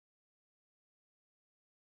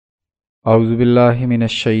اعوذ باللہ من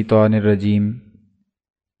الشیطان الرجیم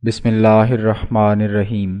بسم اللہ الرحمن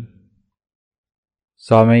الرحیم۔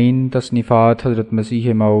 سامعین، تصنیفات حضرت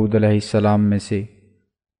مسیح موعود علیہ السلام میں سے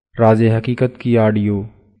راز حقیقت کی آڈیو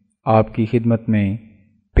آپ کی خدمت میں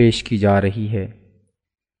پیش کی جا رہی ہے۔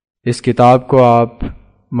 اس کتاب کو آپ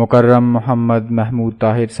مکرم محمد محمود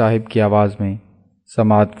طاہر صاحب کی آواز میں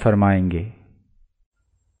سماعت فرمائیں گے۔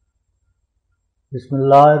 بسم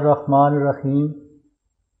اللہ الرحمن الرحیم۔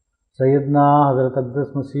 سیدنا حضرت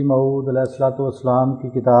اقدس مسیح موعود علیہ السلام کی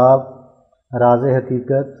کتاب راز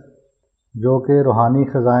حقیقت، جو کہ روحانی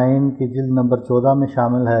خزائن کی جلد نمبر 14 میں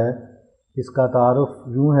شامل ہے، اس کا تعارف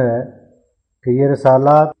یوں ہے کہ یہ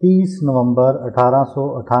رسالہ 30 نومبر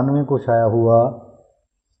 1898 کو شائع ہوا۔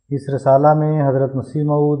 اس رسالہ میں حضرت مسیح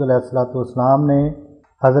موعود علیہ السلام نے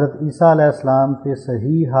حضرت عیسیٰ علیہ السلام کے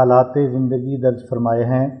صحیح حالات زندگی درج فرمائے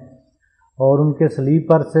ہیں، اور ان کے صلیب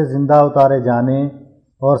پر سے زندہ اتارے جانے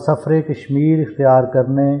اور سفر کشمیر اختیار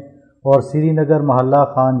کرنے اور سری نگر محلہ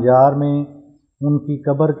خان جار میں ان کی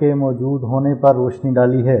قبر کے موجود ہونے پر روشنی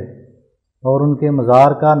ڈالی ہے، اور ان کے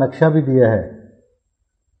مزار کا نقشہ بھی دیا ہے۔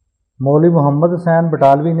 مولوی محمد حسین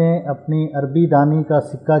بٹالوی نے اپنی عربی دانی کا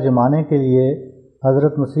سکہ جمانے کے لیے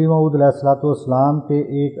حضرت مسیح موعود علیہ السلام کے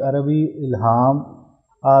ایک عربی الہام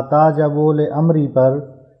آتا جبول امری پر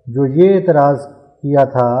جو یہ اعتراض کیا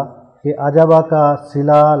تھا کہ عجبہ کا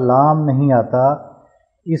صلہ لام نہیں آتا،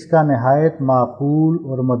 اس کا نہایت معقول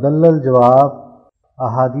اور مدلل جواب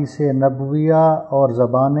احادیث نبویہ اور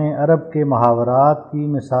زبان عرب کے محاورات کی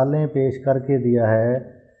مثالیں پیش کر کے دیا ہے،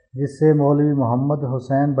 جس سے مولوی محمد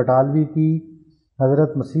حسین بٹالوی کی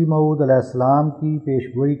حضرت مسیح موعود علیہ السلام کی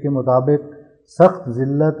پیشگوئی کے مطابق سخت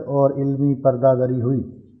ذلت اور علمی پردہ دری ہوئی۔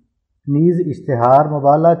 نیز اشتہار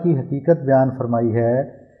مبالغہ کی حقیقت بیان فرمائی ہے،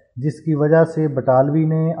 جس کی وجہ سے بٹالوی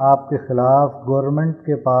نے آپ کے خلاف گورنمنٹ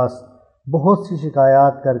کے پاس بہت سی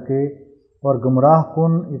شکایات کر کے اور گمراہ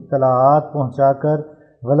کن اطلاعات پہنچا کر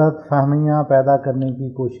غلط فہمیاں پیدا کرنے کی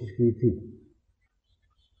کوشش کی تھی۔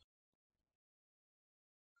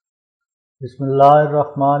 بسم اللہ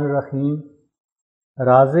الرحمن الرحیم۔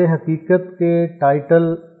 راز حقیقت کے ٹائٹل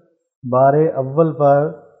بار اول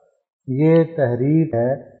پر یہ تحریر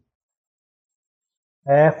ہے: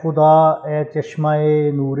 اے خدا، اے چشمہ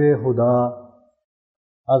نور خدا،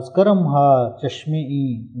 از کرم ہا چشم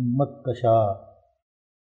این امت کشا،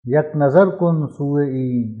 یک نظر کن سوئے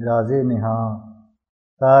این راز نہاں،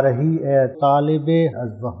 تارہی اے طالب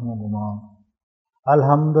از وہم و گماں۔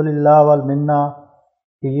 الحمدللہ والمنہ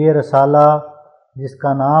کہ یہ رسالہ، جس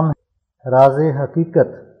کا نام ہے راز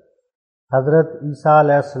حقیقت، حضرت عیسیٰ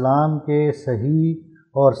علیہ السلام کے صحیح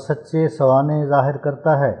اور سچے سوانے ظاہر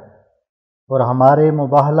کرتا ہے، اور ہمارے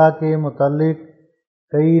مباہلہ کے متعلق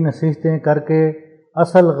کئی نصیحتیں کر کے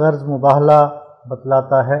اصل غرض مباہلہ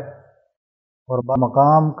بتلاتا ہے، اور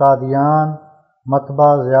مقام قادیان مطبع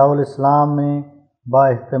ضیاء الاسلام میں با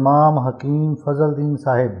اہتمام حکیم فضل الدین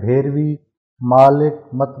صاحب بھیروی مالک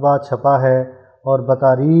مطبع چھپا ہے، اور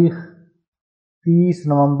بتاریخ 30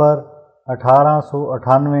 نومبر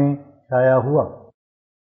 1898 شائع ہوا۔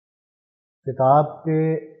 کتاب کے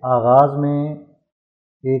آغاز میں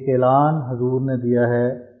ایک اعلان حضور نے دیا ہے،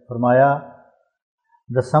 فرمایا: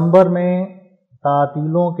 دسمبر میں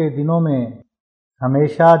تعطیلوں کے دنوں میں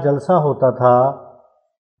ہمیشہ جلسہ ہوتا تھا،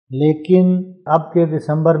 لیکن اب کے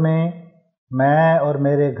دسمبر میں اور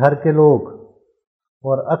میرے گھر کے لوگ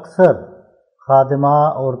اور اکثر خادمہ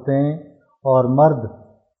عورتیں اور مرد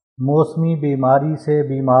موسمی بیماری سے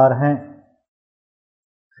بیمار ہیں۔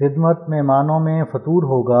 خدمت مہمانوں میں فطور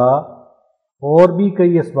ہوگا، اور بھی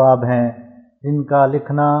کئی اسباب ہیں جن کا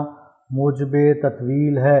لکھنا موجب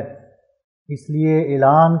تطویل ہے، اس لیے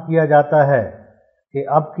اعلان کیا جاتا ہے کہ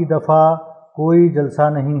اب کی دفعہ کوئی جلسہ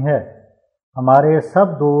نہیں ہے۔ ہمارے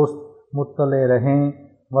سب دوست مطلع رہیں۔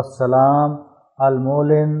 والسلام،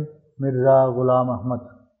 المولن مرزا غلام احمد۔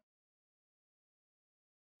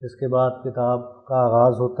 اس کے بعد کتاب کا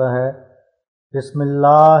آغاز ہوتا ہے: بسم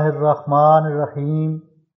اللہ الرحمن الرحیم،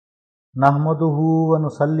 نحمدہ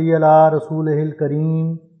ونصلی علی رسولہ الکریم،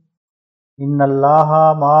 ان اللہ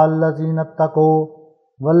مع الذین اتقوا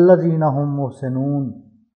والذین هم محسنون۔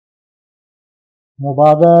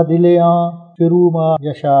 مبادہ دلیاں فرو ما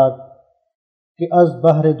یشاد، کہ از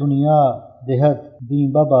بحر دنیا دہت دیں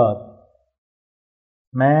بباد۔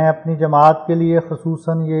 میں اپنی جماعت کے لیے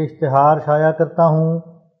خصوصاً یہ اشتہار شائع کرتا ہوں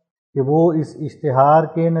کہ وہ اس اشتہار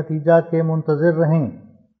کے نتیجہ کے منتظر رہیں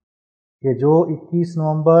کہ جو 21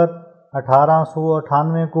 نومبر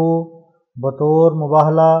 1898 کو بطور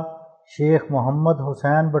مباہلہ شیخ محمد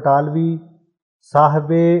حسین بٹالوی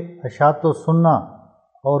صاحب اشاعت السنہ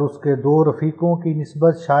اور اس کے 2 رفیقوں کی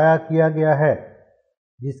نسبت شائع کیا گیا ہے،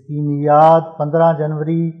 جس کی میعاد 15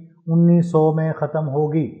 جنوری 1900 میں ختم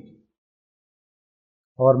ہوگی۔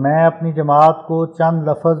 اور میں اپنی جماعت کو چند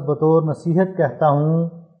لفظ بطور نصیحت کہتا ہوں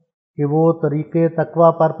کہ وہ طریقے تقوی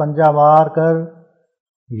پر پنجہ مار کر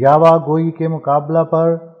یاوہ گوئی کے مقابلہ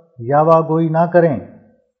پر یاوہ گوئی نہ کریں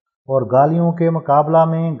اور گالیوں کے مقابلہ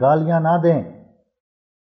میں گالیاں نہ دیں۔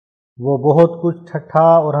 وہ بہت کچھ ٹھٹھا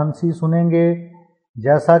اور ہنسی سنیں گے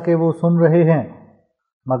جیسا کہ وہ سن رہے ہیں،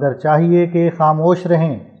 مگر چاہیے کہ خاموش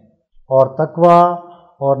رہیں اور تقوی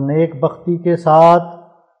اور نیک بختی کے ساتھ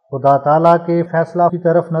خدا تعالیٰ کے فیصلہ کی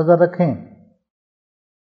طرف نظر رکھیں۔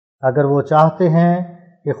 اگر وہ چاہتے ہیں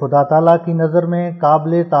کہ خدا تعالیٰ کی نظر میں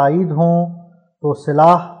قابل تائید ہوں تو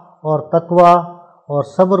صلاح اور تقوی اور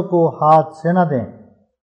صبر کو ہاتھ سے نہ دیں۔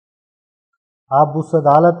 اب اس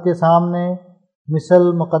عدالت کے سامنے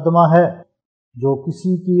مثل مقدمہ ہے جو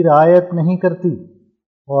کسی کی رعایت نہیں کرتی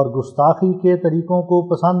اور گستاخی کے طریقوں کو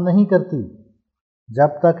پسند نہیں کرتی۔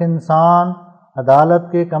 جب تک انسان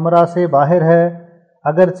عدالت کے کمرہ سے باہر ہے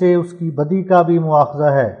اگرچہ اس کی بدی کا بھی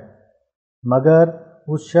مواخذہ ہے، مگر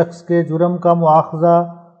اس شخص کے جرم کا مواخذہ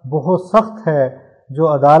بہت سخت ہے جو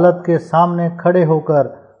عدالت کے سامنے کھڑے ہو کر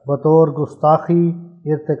بطور گستاخی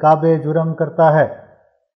ارتکاب جرم کرتا ہے۔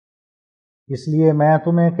 اس لیے میں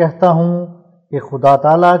تمہیں کہتا ہوں کہ خدا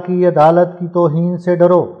تعالیٰ کی عدالت کی توہین سے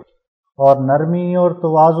ڈرو اور نرمی اور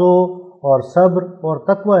تواضع اور صبر اور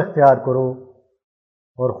تقوی اختیار کرو،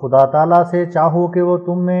 اور خدا تعالیٰ سے چاہو کہ وہ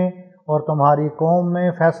تم میں اور تمہاری قوم میں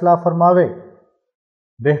فیصلہ فرماوے۔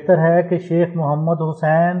 بہتر ہے کہ شیخ محمد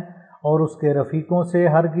حسین اور اس کے رفیقوں سے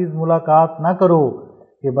ہرگز ملاقات نہ کرو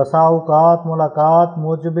کہ بسا اوقات ملاقات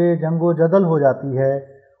موجب جنگ و جدل ہو جاتی ہے،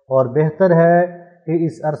 اور بہتر ہے کہ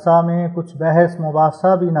اس عرصہ میں کچھ بحث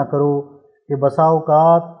مباحثہ بھی نہ کرو کہ بسا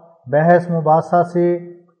اوقات بحث مباحثہ سے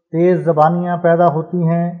تیز زبانیاں پیدا ہوتی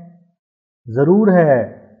ہیں۔ ضرور ہے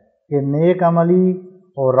کہ نیک عملی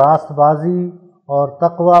اور راست بازی اور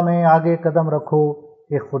تقوی میں آگے قدم رکھو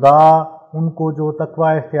کہ خدا ان کو جو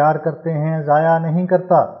تقوی اختیار کرتے ہیں ضائع نہیں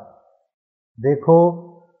کرتا۔ دیکھو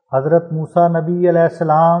حضرت موسیٰ نبی علیہ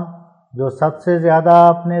السلام جو سب سے زیادہ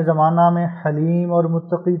اپنے زمانہ میں حلیم اور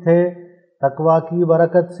متقی تھے، تقوی کی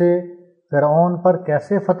برکت سے فرعون پر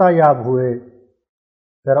کیسے فتح یاب ہوئے۔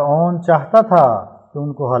 فرعون چاہتا تھا کہ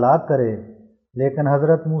ان کو ہلاک کرے، لیکن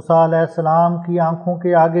حضرت موسیٰ علیہ السلام کی آنکھوں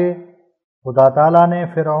کے آگے خدا تعالیٰ نے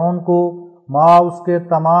فرعون کو مع اس کے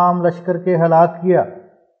تمام لشکر کے ہلاک کیا۔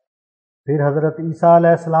 پھر حضرت عیسیٰ علیہ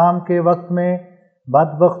السلام کے وقت میں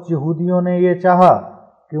بدبخت یہودیوں نے یہ چاہا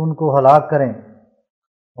کہ ان کو ہلاک کریں،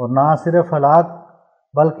 اور نہ صرف ہلاک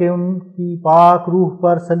بلکہ ان کی پاک روح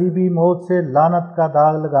پر صلیبی موت سے لعنت کا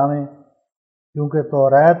داغ لگاویں، کیونکہ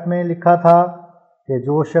توریت میں لکھا تھا کہ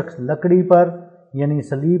جو شخص لکڑی پر یعنی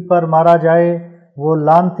صلیب پر مارا جائے وہ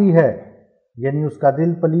لعنتی ہے، یعنی اس کا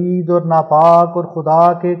دل پلید اور ناپاک اور خدا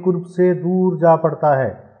کے قرب سے دور جا پڑتا ہے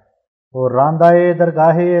اور راندہ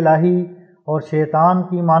درگاہ الہی اور شیطان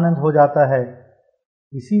کی مانند ہو جاتا ہے۔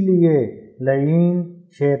 اسی لیے لعین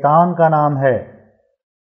شیطان کا نام ہے،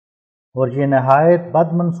 اور یہ نہایت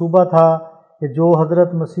بد منصوبہ تھا کہ جو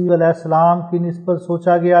حضرت مسیح علیہ السلام کی نسبت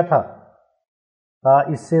سوچا گیا تھا، تا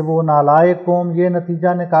اس سے وہ نالائق قوم یہ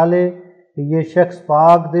نتیجہ نکالے کہ یہ شخص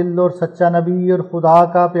پاک دل اور سچا نبی اور خدا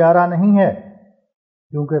کا پیارا نہیں ہے،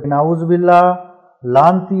 کیونکہ نعوذ باللہ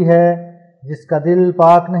لعنتی ہے جس کا دل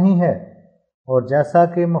پاک نہیں ہے، اور جیسا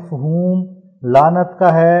کہ مفہوم لعنت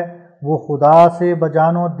کا ہے وہ خدا سے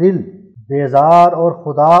بجان و دل بیزار اور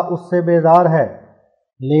خدا اس سے بیزار ہے۔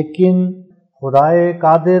 لیکن خدائے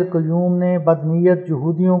قادر قیوم نے بدنیت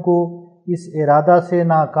یہودیوں کو اس ارادہ سے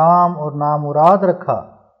ناکام اور نامراد رکھا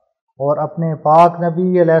اور اپنے پاک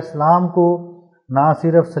نبی علیہ السلام کو نہ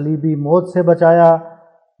صرف صلیبی موت سے بچایا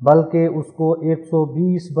بلکہ اس کو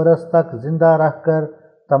 120 برس تک زندہ رکھ کر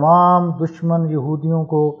تمام دشمن یہودیوں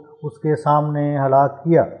کو اس کے سامنے ہلاک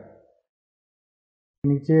کیا۔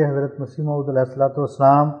 نیچے حضرت مسیح موعود علیہ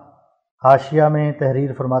السلام حاشیہ میں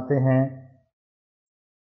تحریر فرماتے ہیں،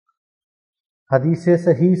 حدیث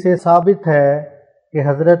صحیح سے ثابت ہے کہ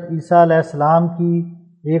حضرت عیسیٰ علیہ السلام کی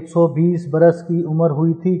 120 برس کی عمر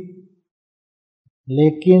ہوئی تھی،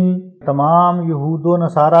 لیکن تمام یہود و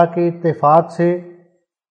نصارہ کے اتفاق سے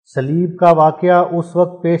صلیب کا واقعہ اس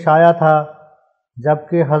وقت پیش آیا تھا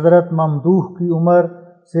جبکہ حضرت ممدوح کی عمر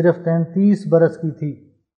صرف 33 برس کی تھی۔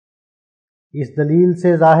 اس دلیل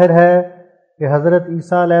سے ظاہر ہے کہ حضرت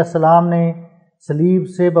عیسیٰ علیہ السلام نے صلیب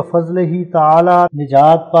سے بفضل ہی تعالی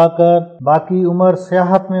نجات پا کر باقی عمر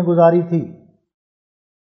سیاحت میں گزاری تھی۔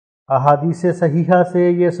 احادیث صحیحہ سے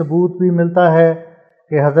یہ ثبوت بھی ملتا ہے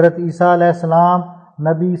کہ حضرت عیسیٰ علیہ السلام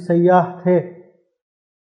نبی سیاح تھے۔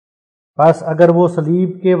 بس اگر وہ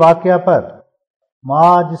صلیب کے واقعہ پر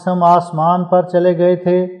مع جسم آسمان پر چلے گئے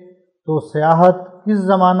تھے تو سیاحت کس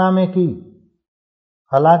زمانہ میں کی؟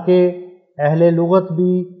 حالانکہ اہل لغت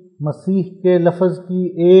بھی مسیح کے لفظ کی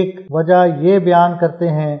ایک وجہ یہ بیان کرتے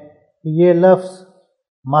ہیں کہ یہ لفظ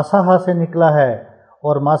مسح سے نکلا ہے،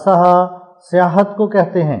 اور مسح سیاحت کو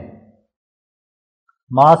کہتے ہیں۔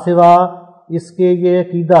 ما سوا اس کے یہ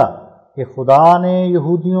عقیدہ کہ خدا نے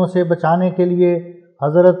یہودیوں سے بچانے کے لیے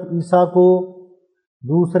حضرت عیسیٰ کو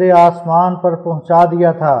دوسرے آسمان پر پہنچا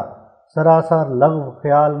دیا تھا، سراسر لغو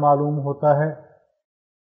خیال معلوم ہوتا ہے،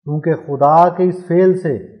 کیونکہ خدا کے اس فعل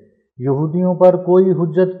سے یہودیوں پر کوئی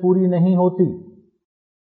حجت پوری نہیں ہوتی۔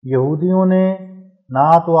 یہودیوں نے نہ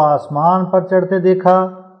تو آسمان پر چڑھتے دیکھا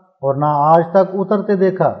اور نہ آج تک اترتے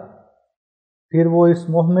دیکھا، پھر وہ اس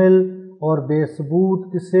محمل اور بے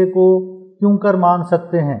ثبوت قصے کو کیوں کر مان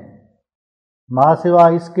سکتے ہیں؟ ما سوا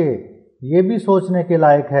اس کے یہ بھی سوچنے کے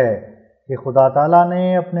لائق ہے کہ خدا تعالیٰ نے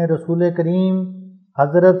اپنے رسول کریم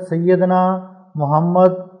حضرت سیدنا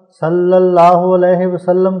محمد صلی اللہ علیہ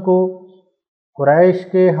وسلم کو قریش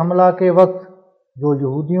کے حملہ کے وقت جو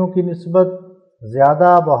یہودیوں کی نسبت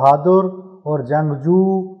زیادہ بہادر اور جنگجو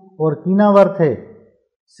اور کینہ ور تھے،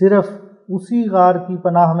 صرف اسی غار کی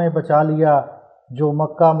پناہ میں بچا لیا جو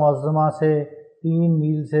مکہ معظمہ سے 3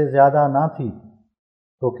 میل سے زیادہ نہ تھی۔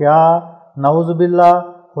 تو کیا نعوذ باللہ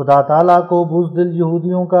خدا تعالیٰ کو بزدل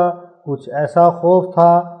یہودیوں کا کچھ ایسا خوف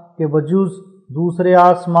تھا کہ بجز دوسرے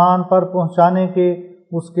آسمان پر پہنچانے کے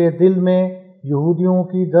اس کے دل میں یہودیوں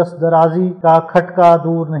کی دست درازی کا کھٹکا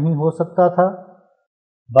دور نہیں ہو سکتا تھا؟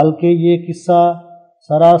 بلکہ یہ قصہ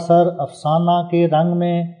سراسر افسانہ کے رنگ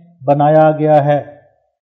میں بنایا گیا ہے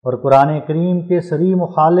اور قرآن کریم کے صریح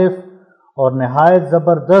مخالف اور نہایت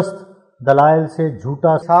زبردست دلائل سے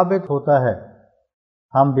جھوٹا ثابت ہوتا ہے۔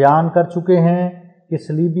 ہم بیان کر چکے ہیں کہ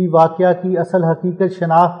صلیبی واقعہ کی اصل حقیقت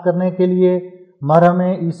شناخت کرنے کے لیے مرہم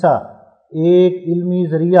عیسیٰ ایک علمی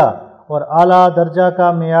ذریعہ اور اعلیٰ درجہ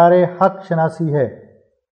کا معیار حق شناسی ہے،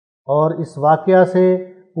 اور اس واقعہ سے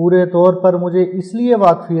پورے طور پر مجھے اس لیے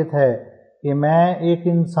واقفیت ہے کہ میں ایک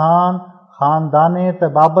انسان خاندان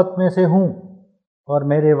طبابت میں سے ہوں، اور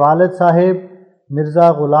میرے والد صاحب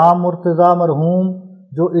مرزا غلام مرتضیٰ مرحوم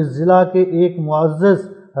جو اس ضلع کے ایک معزز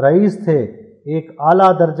رئیس تھے، ایک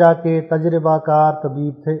اعلیٰ درجہ کے تجربہ کار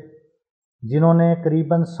طبیب تھے، جنہوں نے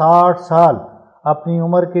قریباً 60 سال اپنی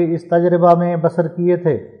عمر کے اس تجربہ میں بسر کیے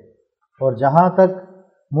تھے، اور جہاں تک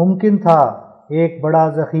ممکن تھا ایک بڑا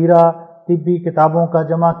ذخیرہ طبی کتابوں کا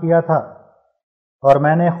جمع کیا تھا، اور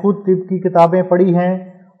میں نے خود طب کی کتابیں پڑھی ہیں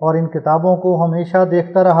اور ان کتابوں کو ہمیشہ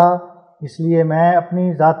دیکھتا رہا، اس لیے میں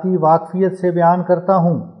اپنی ذاتی واقفیت سے بیان کرتا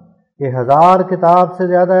ہوں کہ 1000 کتاب سے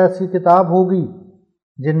زیادہ ایسی کتاب ہوگی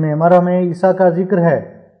جن میں مرہم عیسیٰ کا ذکر ہے،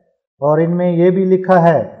 اور ان میں یہ بھی لکھا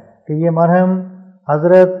ہے کہ یہ مرہم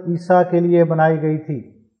حضرت عیسیٰ کے لیے بنائی گئی تھی۔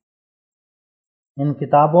 ان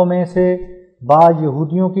کتابوں میں سے بعض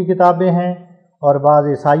یہودیوں کی کتابیں ہیں اور بعض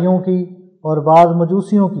عیسائیوں کی اور بعض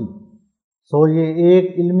مجوسیوں کی، سو یہ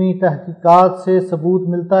ایک علمی تحقیقات سے ثبوت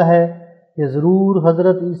ملتا ہے کہ ضرور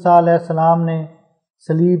حضرت عیسیٰ علیہ السلام نے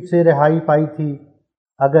صلیب سے رہائی پائی تھی۔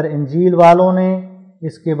 اگر انجیل والوں نے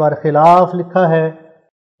اس کے برخلاف لکھا ہے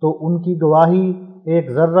تو ان کی گواہی ایک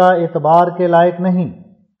ذرہ اعتبار کے لائق نہیں،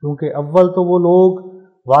 کیونکہ اول تو وہ لوگ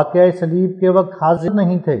واقعہ صلیب کے وقت حاضر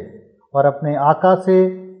نہیں تھے اور اپنے آقا سے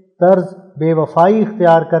طرز بے وفائی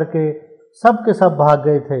اختیار کر کے سب کے سب بھاگ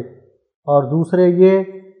گئے تھے، اور دوسرے یہ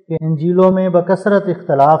کہ انجیلوں میں بکثرت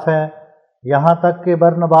اختلاف ہے، یہاں تک کہ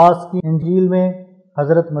برنباس کی انجیل میں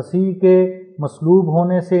حضرت مسیح کے مصلوب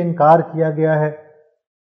ہونے سے انکار کیا گیا ہے،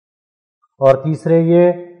 اور تیسرے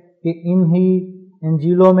یہ کہ انہی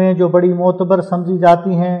انجیلوں میں جو بڑی معتبر سمجھی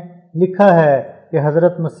جاتی ہیں لکھا ہے کہ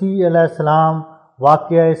حضرت مسیح علیہ السلام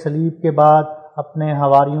واقعہ صلیب کے بعد اپنے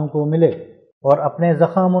حواریوں کو ملے اور اپنے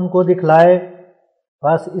زخم ان کو دکھلائے۔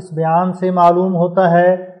 بس اس بیان سے معلوم ہوتا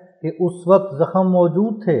ہے کہ اس وقت زخم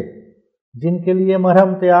موجود تھے جن کے لیے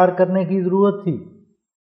مرہم تیار کرنے کی ضرورت تھی،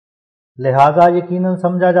 لہذا یقیناً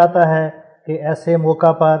سمجھا جاتا ہے کہ ایسے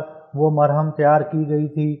موقع پر وہ مرہم تیار کی گئی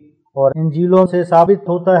تھی، اور انجیلوں سے ثابت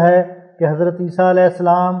ہوتا ہے کہ حضرت عیسیٰ علیہ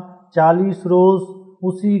السلام 40 روز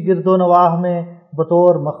اسی گرد و نواح میں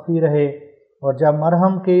بطور مخفی رہے، اور جب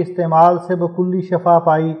مرہم کے استعمال سے بکلی شفا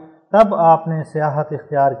پائی تب آپ نے سیاحت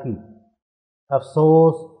اختیار کی۔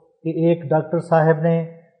 افسوس کہ ایک ڈاکٹر صاحب نے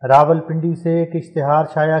راول پنڈی سے ایک اشتہار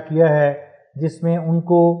شائع کیا ہے جس میں ان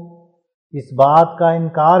کو اس بات کا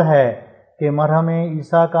انکار ہے کہ مرہم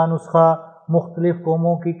عیسیٰ کا نسخہ مختلف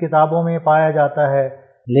قوموں کی کتابوں میں پایا جاتا ہے،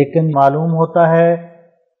 لیکن معلوم ہوتا ہے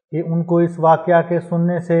کہ ان کو اس واقعہ کے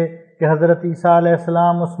سننے سے کہ حضرت عیسیٰ علیہ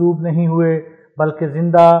السلام مصلوب نہیں ہوئے بلکہ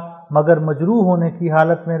زندہ مگر مجروح ہونے کی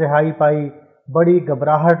حالت میں رہائی پائی، بڑی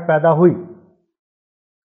گھبراہٹ پیدا ہوئی،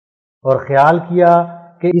 اور خیال کیا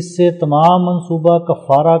کہ اس سے تمام منصوبہ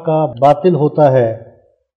کفارہ کا باطل ہوتا ہے،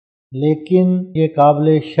 لیکن یہ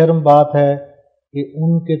قابل شرم بات ہے کہ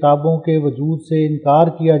ان کتابوں کے وجود سے انکار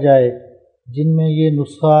کیا جائے جن میں یہ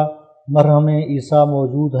نسخہ مرہم عیسیٰ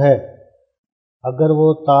موجود ہے۔ اگر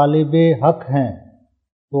وہ طالب حق ہیں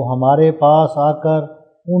تو ہمارے پاس آ کر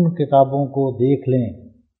ان کتابوں کو دیکھ لیں۔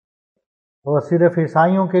 اور صرف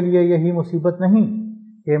عیسائیوں کے لیے یہی مصیبت نہیں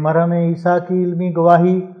کہ مرہم عیسیٰ کی علمی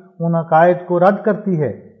گواہی ان عقائد کو رد کرتی ہے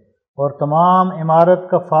اور تمام عمارت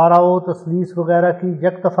کفارہ و تثلیث وغیرہ کی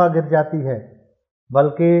یک دفعہ گر جاتی ہے،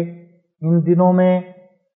 بلکہ ان دنوں میں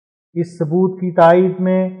اس ثبوت کی تائید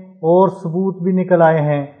میں اور ثبوت بھی نکل آئے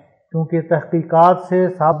ہیں، کیونکہ تحقیقات سے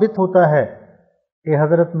ثابت ہوتا ہے کہ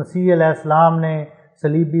حضرت مسیح علیہ السلام نے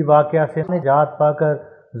صلیبی واقعہ سے نجات پا کر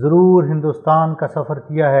ضرور ہندوستان کا سفر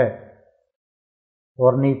کیا ہے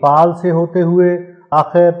اور نیپال سے ہوتے ہوئے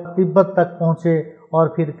آخر تبت تک پہنچے اور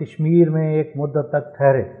پھر کشمیر میں ایک مدت تک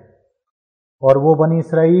ٹھہرے، اور وہ بنی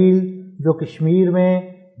اسرائیل جو کشمیر میں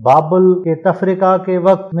بابل کے تفرقہ کے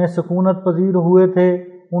وقت میں سکونت پذیر ہوئے تھے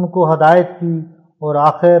ان کو ہدایت کی اور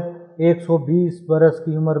آخر 120 برس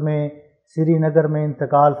کی عمر میں سری نگر میں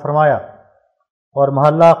انتقال فرمایا اور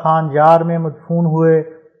محلہ خان جار میں مدفون ہوئے،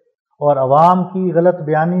 اور عوام کی غلط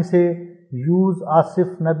بیانی سے یوز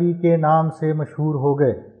آصف نبی کے نام سے مشہور ہو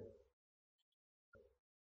گئے۔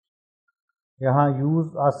 یہاں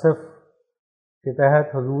یوز آصف کے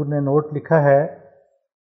تحت حضور نے نوٹ لکھا ہے،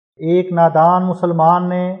 ایک نادان مسلمان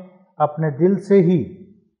نے اپنے دل سے ہی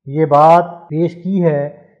یہ بات پیش کی ہے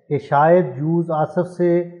کہ شاید یوز آصف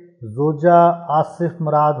سے زوجہ آصف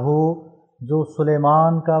مراد ہو جو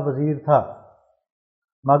سلیمان کا وزیر تھا،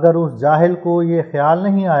 مگر اس جاہل کو یہ خیال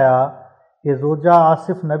نہیں آیا کہ زوجہ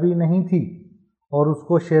آصف نبی نہیں تھی اور اس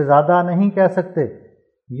کو شہزادہ نہیں کہہ سکتے۔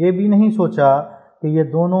 یہ بھی نہیں سوچا کہ یہ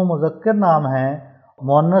دونوں مذکر نام ہیں،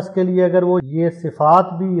 مؤنث کے لیے اگر وہ یہ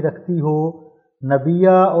صفات بھی رکھتی ہو نبیہ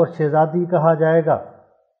اور شہزادی کہا جائے گا،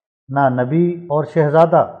 نہ نبی اور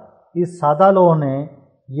شہزادہ۔ اس سادہ لوح نے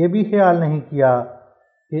یہ بھی خیال نہیں کیا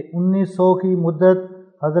کہ 1900 کی مدت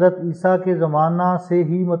حضرت عیسیٰ کے زمانہ سے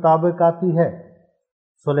ہی مطابق آتی ہے۔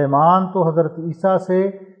 سلیمان تو حضرت عیسیٰ سے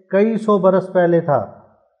کئی سو برس پہلے تھا،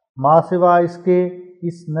 ما سوا اس کے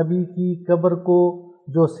اس نبی کی قبر کو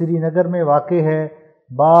جو سری نگر میں واقع ہے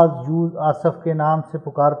بعض یوز آصف کے نام سے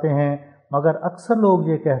پکارتے ہیں، مگر اکثر لوگ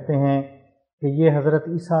یہ کہتے ہیں کہ یہ حضرت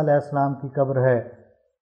عیسیٰ علیہ السلام کی قبر ہے۔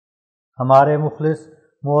 ہمارے مخلص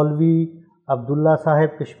مولوی عبداللہ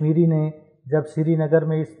صاحب کشمیری نے جب سری نگر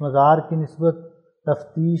میں اس مزار کی نسبت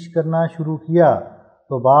تفتیش کرنا شروع کیا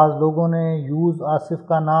تو بعض لوگوں نے یوز آصف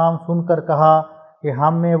کا نام سن کر کہا کہ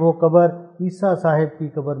ہم میں وہ قبر عیسیٰ صاحب کی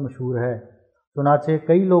قبر مشہور ہے۔ چنانچہ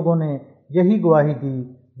کئی لوگوں نے یہی گواہی دی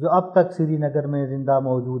جو اب تک سری نگر میں زندہ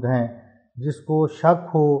موجود ہیں۔ جس کو شک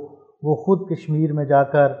ہو وہ خود کشمیر میں جا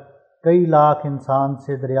کر کئی لاکھ انسان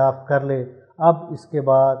سے دریافت کر لے، اب اس کے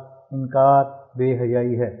بعد انکار بے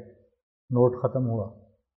حیائی ہے۔ نوٹ ختم ہوا۔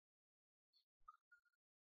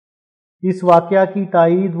 اس واقعہ کی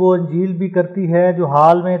تائید وہ انجیل بھی کرتی ہے جو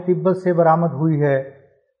حال میں تبت سے برآمد ہوئی ہے۔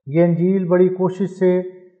 یہ انجیل بڑی کوشش سے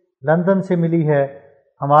لندن سے ملی ہے۔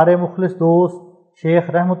 ہمارے مخلص دوست شیخ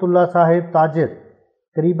رحمت اللہ صاحب تاجر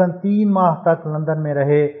قریباً 3 ماہ تک لندن میں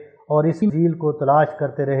رہے اور اسی انجیل کو تلاش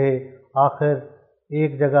کرتے رہے، آخر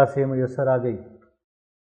ایک جگہ سے میسر آ گئی۔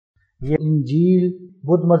 یہ انجیل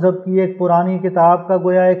بدھ مذہب کی ایک پرانی کتاب کا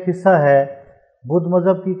گویا ایک حصہ ہے۔ بدھ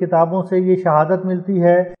مذہب کی کتابوں سے یہ شہادت ملتی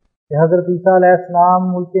ہے کہ حضرت عیسیٰ علیہ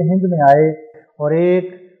السلام ملک ہند میں آئے اور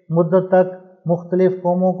ایک مدت تک مختلف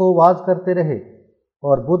قوموں کو واعظ کرتے رہے،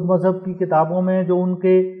 اور بدھ مذہب کی کتابوں میں جو ان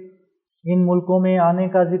کے ان ملکوں میں آنے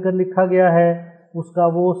کا ذکر لکھا گیا ہے اس کا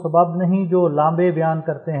وہ سبب نہیں جو لامبے بیان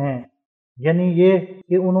کرتے ہیں، یعنی یہ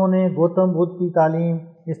کہ انہوں نے گوتم بدھ کی تعلیم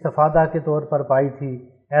استفادہ کے طور پر پائی تھی۔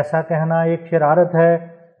 ایسا کہنا ایک شرارت ہے،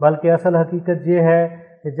 بلکہ اصل حقیقت یہ ہے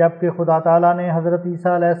کہ جب کہ خدا تعالیٰ نے حضرت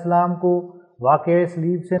عیسیٰ علیہ السلام کو واقعہ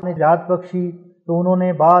صلیب سے نجات بخشی تو انہوں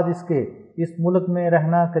نے بعد اس کے اس ملک میں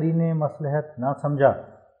رہنا قرین مصلحت نہ سمجھا،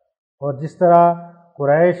 اور جس طرح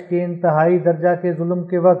قریش کے انتہائی درجہ کے ظلم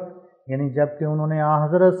کے وقت، یعنی جب کہ انہوں نے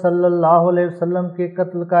حضرت صلی اللہ علیہ وسلم کے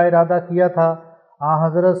قتل کا ارادہ کیا تھا،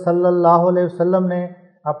 حضرت صلی اللہ علیہ وسلم نے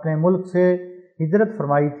اپنے ملک سے ہجرت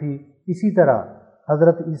فرمائی تھی، اسی طرح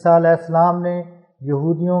حضرت عیسیٰ علیہ السلام نے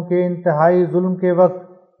یہودیوں کے انتہائی ظلم کے وقت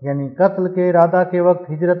یعنی قتل کے ارادہ کے وقت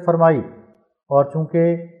ہجرت فرمائی، اور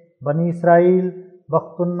چونکہ بنی اسرائیل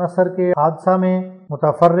بخت النصر کے حادثہ میں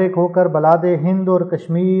متفرق ہو کر بلاد ہند اور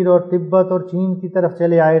کشمیر اور تبت اور چین کی طرف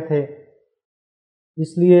چلے آئے تھے،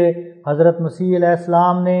 اس لیے حضرت مسیح علیہ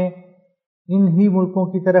السلام نے ان ہی ملکوں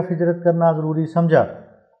کی طرف ہجرت کرنا ضروری سمجھا،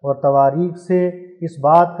 اور تواریخ سے اس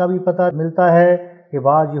بات کا بھی پتہ ملتا ہے کہ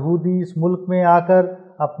بعض یہودی اس ملک میں آ کر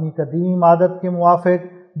اپنی قدیم عادت کے موافق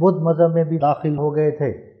بدھ مذہب میں بھی داخل ہو گئے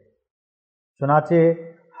تھے۔ چنانچہ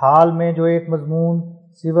حال میں جو ایک مضمون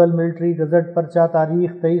سول ملٹری گزٹ پرچہ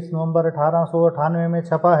تاریخ 23 نومبر 1898 میں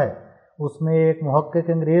چھپا ہے، اس میں ایک محقق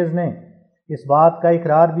انگریز نے اس بات کا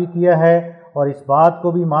اقرار بھی کیا ہے اور اس بات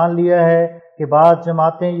کو بھی مان لیا ہے کہ بعض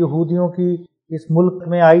جماعتیں یہودیوں کی اس ملک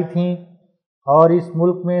میں آئی تھیں اور اس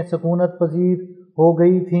ملک میں سکونت پذیر ہو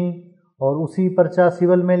گئی تھیں، اور اسی پرچہ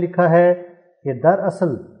سول میں لکھا ہے کہ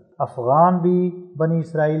دراصل افغان بھی بنی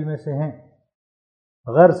اسرائیل میں سے ہیں۔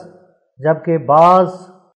 غرض جبکہ بعض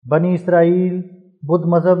بنی اسرائیل بدھ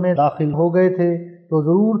مذہب میں داخل ہو گئے تھے تو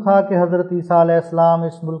ضرور تھا کہ حضرت عیسیٰ علیہ السلام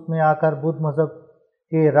اس ملک میں آ کر بدھ مذہب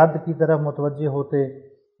کے رد کی طرف متوجہ ہوتے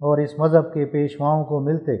اور اس مذہب کے پیشواؤں کو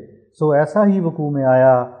ملتے، سو ایسا ہی وقوع میں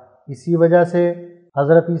آیا۔ اسی وجہ سے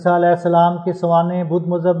حضرت عیسیٰ علیہ السلام کے سوانے بدھ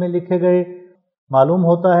مذہب میں لکھے گئے۔ معلوم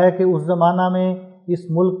ہوتا ہے کہ اس زمانہ میں اس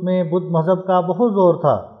ملک میں بدھ مذہب کا بہت زور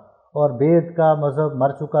تھا اور وید کا مذہب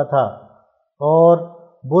مر چکا تھا، اور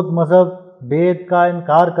بدھ مذہب وید کا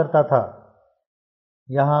انکار کرتا تھا۔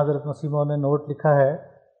 یہاں حضرت مسیح موعود نے نوٹ لکھا ہے،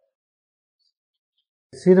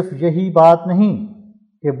 صرف یہی بات نہیں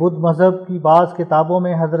کہ بدھ مذہب کی بعض کتابوں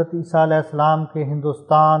میں حضرت عیسیٰ علیہ السلام کے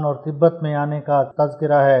ہندوستان اور تبت میں آنے کا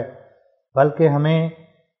تذکرہ ہے، بلکہ ہمیں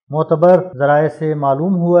معتبر ذرائع سے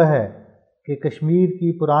معلوم ہوا ہے کہ کشمیر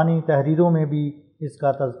کی پرانی تحریروں میں بھی اس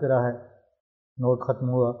کا تذکرہ ہے۔ نوٹ ختم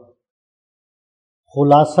ہوا۔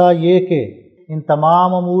 خلاصہ یہ کہ ان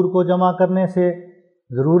تمام امور کو جمع کرنے سے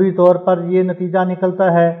ضروری طور پر یہ نتیجہ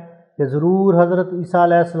نکلتا ہے کہ ضرور حضرت عیسیٰ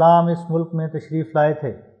علیہ السلام اس ملک میں تشریف لائے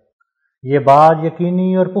تھے۔ یہ بات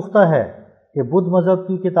یقینی اور پختہ ہے کہ بدھ مذہب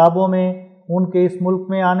کی کتابوں میں ان کے اس ملک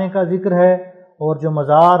میں آنے کا ذکر ہے، اور جو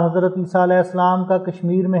مزار حضرت عیسیٰ علیہ السلام کا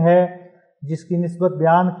کشمیر میں ہے، جس کی نسبت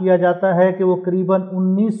بیان کیا جاتا ہے کہ وہ قریباً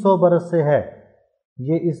 1900 برس سے ہے،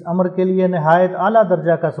 یہ اس امر کے لیے نہایت اعلیٰ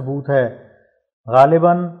درجہ کا ثبوت ہے۔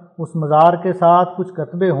 غالباً اس مزار کے ساتھ کچھ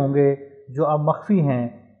کتبے ہوں گے جو اب مخفی ہیں۔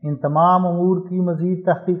 ان تمام امور کی مزید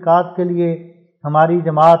تحقیقات کے لیے ہماری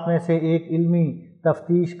جماعت میں سے ایک علمی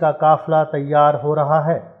تفتیش کا قافلہ تیار ہو رہا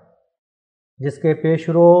ہے، جس کے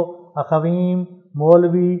پیشرو اخویم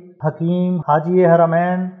مولوی حکیم حاجی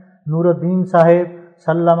حرمین نور الدین صاحب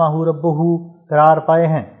سلمہ ربہ قرار پائے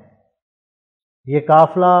ہیں۔ یہ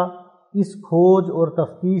قافلہ اس کھوج اور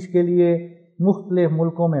تفتیش کے لیے مختلف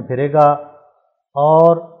ملکوں میں پھرے گا،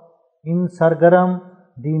 اور ان سرگرم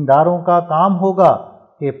دینداروں کا کام ہوگا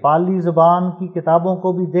کہ پالی زبان کی کتابوں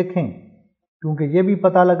کو بھی دیکھیں، کیونکہ یہ بھی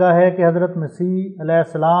پتہ لگا ہے کہ حضرت مسیح علیہ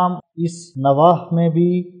السلام اس نواح میں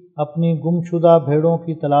بھی اپنی گمشدہ بھیڑوں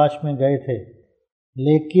کی تلاش میں گئے تھے،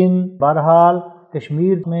 لیکن بہرحال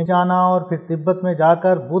کشمیر میں جانا اور پھر تبت میں جا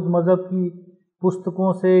کر بدھ مذہب کی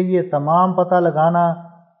پستکوں سے یہ تمام پتہ لگانا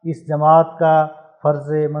اس جماعت کا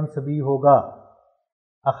فرض منصبی ہوگا۔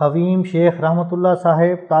 اخویم شیخ رحمۃ اللہ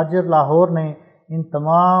صاحب تاجر لاہور نے ان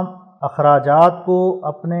تمام اخراجات کو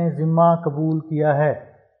اپنے ذمہ قبول کیا ہے،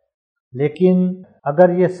 لیکن اگر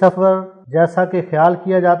یہ سفر جیسا کہ خیال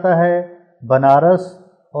کیا جاتا ہے بنارس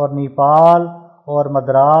اور نیپال اور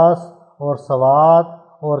مدراس اور سوات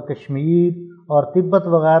اور کشمیر اور تبت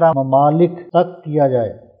وغیرہ ممالک تک کیا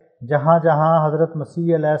جائے، جہاں جہاں حضرت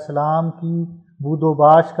مسیح علیہ السلام کی بود و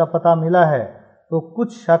باش کا پتہ ملا ہے، تو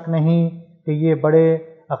کچھ شک نہیں کہ یہ بڑے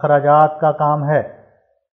اخراجات کا کام ہے،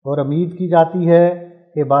 اور امید کی جاتی ہے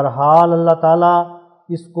کہ بہرحال اللہ تعالیٰ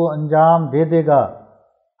اس کو انجام دے دے گا۔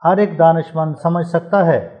 ہر ایک دانشمند سمجھ سکتا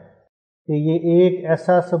ہے کہ یہ ایک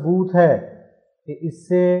ایسا ثبوت ہے کہ اس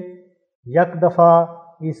سے یک دفعہ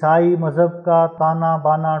عیسائی مذہب کا تانا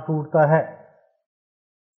بانا ٹوٹتا ہے،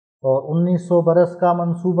 اور 1900 برس کا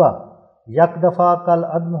منصوبہ یک دفعہ کل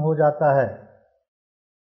عدم ہو جاتا ہے۔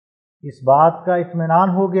 اس بات کا اطمینان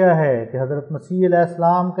ہو گیا ہے کہ حضرت مسیح علیہ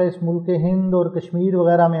السلام کا اس ملک ہند اور کشمیر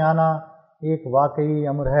وغیرہ میں آنا ایک واقعی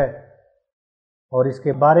امر ہے، اور اس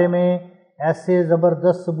کے بارے میں ایسے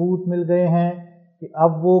زبردست ثبوت مل گئے ہیں کہ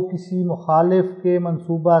اب وہ کسی مخالف کے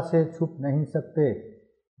منصوبہ سے چھپ نہیں سکتے۔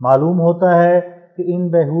 معلوم ہوتا ہے کہ ان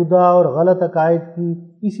بیہودہ اور غلط عقائد کی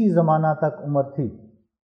اسی زمانہ تک عمر تھی۔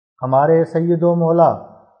 ہمارے سید و مولا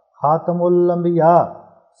خاتم الانبیاء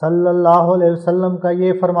صلی اللہ علیہ وسلم کا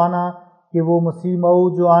یہ فرمانا کہ وہ مسیح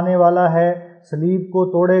موعود جو آنے والا ہے صلیب کو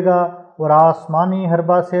توڑے گا اور آسمانی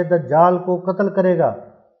حربہ سے دجال کو قتل کرے گا،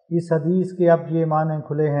 اس حدیث کے اب یہ معنی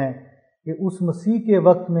کھلے ہیں کہ اس مسیح کے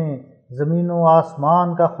وقت میں زمین و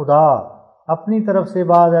آسمان کا خدا اپنی طرف سے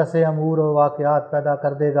بعض ایسے امور اور واقعات پیدا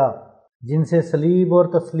کر دے گا جن سے صلیب اور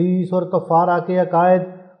تثلیث اور کفارہ کے عقائد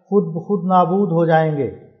خود بخود نابود ہو جائیں گے۔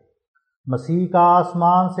 مسیح کا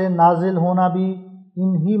آسمان سے نازل ہونا بھی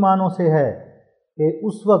انہی معنوں سے ہے کہ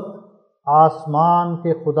اس وقت آسمان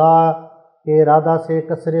کے خدا کے ارادہ سے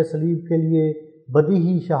کسر صلیب کے لیے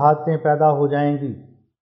بدیہی شہادتیں پیدا ہو جائیں گی۔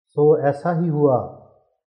 سو ایسا ہی ہوا۔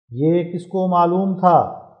 یہ کس کو معلوم تھا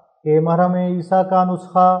کہ مرہم عیسیٰ کا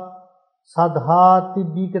نسخہ صدہا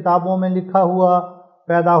طبی کتابوں میں لکھا ہوا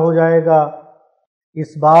پیدا ہو جائے گا؟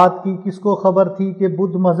 اس بات کی کس کو خبر تھی کہ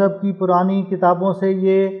بدھ مذہب کی پرانی کتابوں سے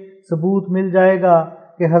یہ ثبوت مل جائے گا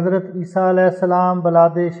کہ حضرت عیسیٰ علیہ السلام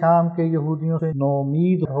بلاد شام کے یہودیوں سے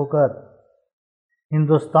نومید ہو کر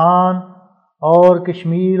ہندوستان اور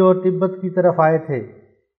کشمیر اور تبت کی طرف آئے تھے؟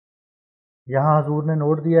 یہاں حضور نے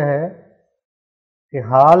نوٹ دیا ہے کہ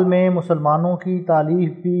حال میں مسلمانوں کی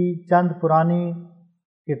تالیف بھی چند پرانی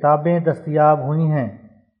کتابیں دستیاب ہوئی ہیں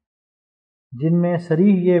جن میں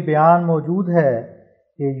صریح یہ بیان موجود ہے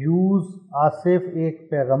کہ یوز آصف ایک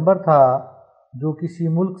پیغمبر تھا جو کسی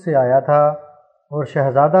ملک سے آیا تھا اور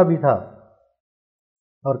شہزادہ بھی تھا،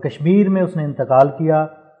 اور کشمیر میں اس نے انتقال کیا،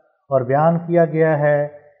 اور بیان کیا گیا ہے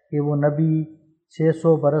کہ وہ نبی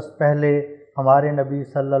 600 برس پہلے ہمارے نبی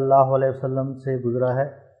صلی اللہ علیہ وسلم سے گزرا ہے۔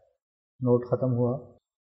 نوٹ ختم ہوا۔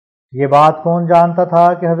 یہ بات کون جانتا تھا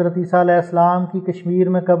کہ حضرت عیسیٰ علیہ السلام کی کشمیر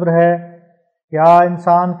میں قبر ہے؟ کیا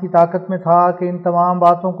انسان کی طاقت میں تھا کہ ان تمام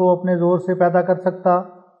باتوں کو اپنے زور سے پیدا کر سکتا؟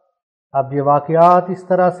 اب یہ واقعات اس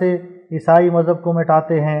طرح سے عیسائی مذہب کو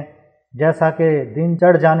مٹاتے ہیں جیسا کہ دن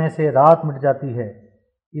چڑھ جانے سے رات مٹ جاتی ہے۔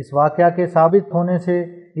 اس واقعہ کے ثابت ہونے سے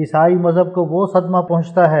عیسائی مذہب کو وہ صدمہ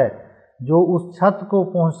پہنچتا ہے جو اس چھت کو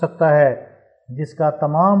پہنچ سکتا ہے جس کا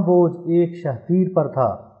تمام بوجھ ایک شہتیر پر تھا۔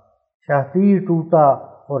 شہتیر ٹوٹا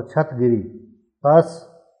اور چھت گری۔ بس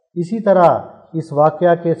اسی طرح اس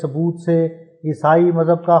واقعہ کے ثبوت سے عیسائی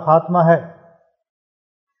مذہب کا خاتمہ ہے۔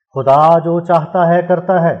 خدا جو چاہتا ہے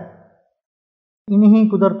کرتا ہے، انہی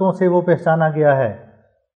قدرتوں سے وہ پہچانا گیا ہے۔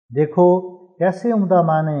 دیکھو کیسے عمدہ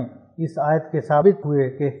معنی اس آیت کے ثابت ہوئے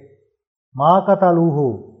کہ ما قتلوہ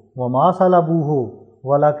وما صلبوہ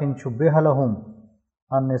ولکن شبہ لہم،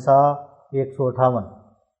 النساء 158۔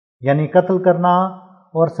 یعنی قتل کرنا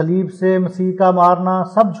اور صلیب سے مسیح کا مارنا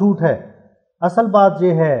سب جھوٹ ہے۔ اصل بات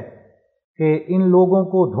یہ ہے کہ ان لوگوں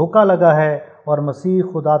کو دھوکہ لگا ہے اور مسیح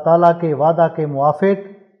خدا تعالیٰ کے وعدہ کے موافق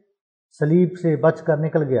صلیب سے بچ کر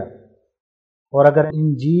نکل گیا۔ اور اگر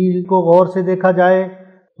انجیل کو غور سے دیکھا جائے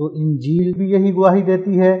تو انجیل بھی یہی گواہی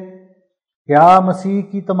دیتی ہے۔ کیا مسیح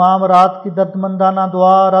کی تمام رات کی دردمندانہ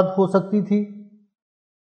دعا رد ہو سکتی تھی؟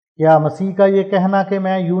 کیا مسیح کا یہ کہنا کہ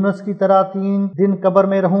میں یونس کی طرح 3 دن قبر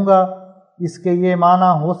میں رہوں گا، اس کے یہ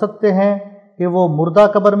معنی ہو سکتے ہیں کہ وہ مردہ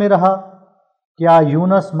قبر میں رہا؟ کیا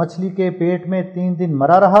یونس مچھلی کے پیٹ میں 3 دن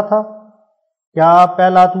مرا رہا تھا؟ کیا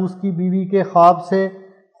پیلاطوس کی بیوی کے خواب سے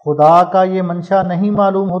خدا کا یہ منشا نہیں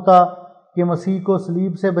معلوم ہوتا کہ مسیح کو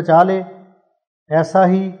صلیب سے بچا لے؟ ایسا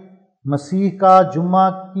ہی مسیح کا جمعہ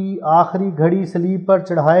کی آخری گھڑی صلیب پر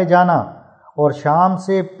چڑھائے جانا اور شام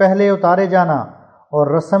سے پہلے اتارے جانا اور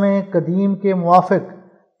رسم قدیم کے موافق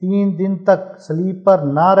 3 دن تک صلیب پر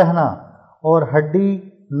نہ رہنا اور ہڈی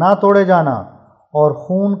نہ توڑے جانا اور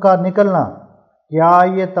خون کا نکلنا، کیا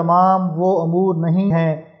یہ تمام وہ امور نہیں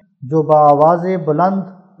ہیں جو بآواز بلند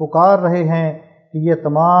پکار رہے ہیں کہ یہ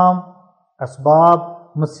تمام اسباب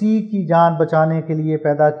مسیح کی جان بچانے کے لیے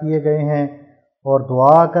پیدا کیے گئے ہیں، اور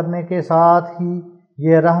دعا کرنے کے ساتھ ہی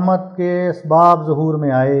یہ رحمت کے اسباب ظہور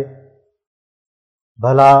میں آئے؟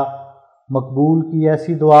 بھلا مقبول کی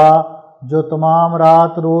ایسی دعا جو تمام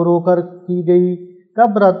رات رو رو کر کی گئی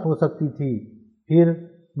کب رد ہو سکتی تھی؟ پھر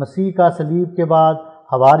مسیح کا صلیب کے بعد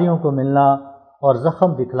حواریوں کو ملنا اور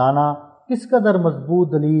زخم دکھلانا کس قدر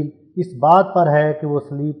مضبوط دلیل اس بات پر ہے کہ وہ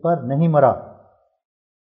صلیب پر نہیں مرا؟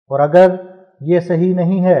 اور اگر یہ صحیح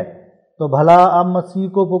نہیں ہے تو بھلا اب مسیح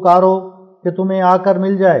کو پکارو کہ تمہیں آ کر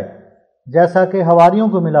مل جائے جیسا کہ حواریوں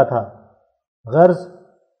کو ملا تھا۔ غرض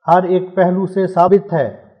ہر ایک پہلو سے ثابت ہے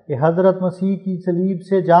کہ حضرت مسیح کی صلیب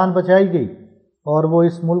سے جان بچائی گئی اور وہ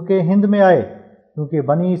اس ملک ہند میں آئے، کیونکہ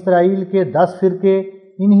بنی اسرائیل کے 10 فرقے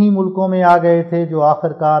انہی ملکوں میں آ گئے تھے جو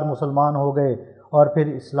آخر کار مسلمان ہو گئے، اور پھر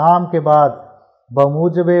اسلام کے بعد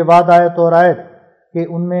بموجب وعدہ تورات کہ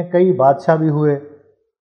ان میں کئی بادشاہ بھی ہوئے۔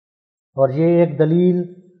 اور یہ ایک دلیل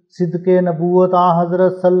صدق نبوت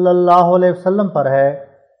حضرت صلی اللہ علیہ وسلم پر ہے،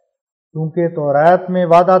 کیونکہ تورات میں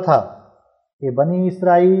وعدہ تھا کہ بنی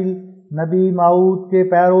اسرائیل نبی موعود کے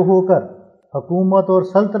پیرو ہو کر حکومت اور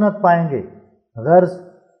سلطنت پائیں گے۔ غرض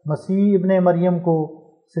مسیح ابن مریم کو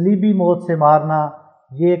صلیبی موت سے مارنا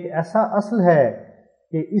یہ ایک ایسا اصل ہے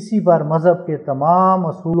کہ اسی پر مذہب کے تمام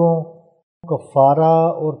اصولوں، کفارہ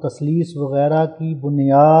اور تثلیث وغیرہ کی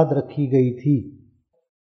بنیاد رکھی گئی تھی۔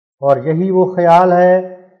 اور یہی وہ خیال ہے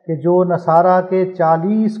کہ جو نصارہ کے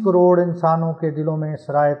 40 کروڑ انسانوں کے دلوں میں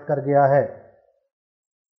سرایت کر گیا ہے،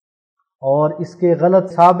 اور اس کے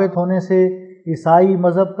غلط ثابت ہونے سے عیسائی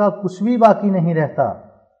مذہب کا کچھ بھی باقی نہیں رہتا۔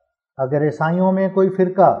 اگر عیسائیوں میں کوئی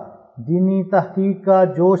فرقہ دینی تحقیق کا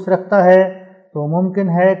جوش رکھتا ہے تو ممکن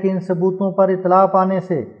ہے کہ ان ثبوتوں پر اطلاع پانے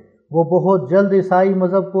سے وہ بہت جلد عیسائی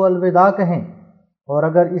مذہب کو الوداع کہیں، اور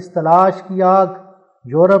اگر اس تلاش کی آگ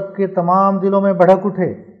یورپ کے تمام دلوں میں بھڑک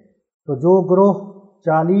اٹھے تو جو گروہ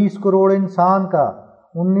 40 کروڑ انسان کا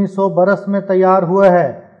 1900 برس میں تیار ہوا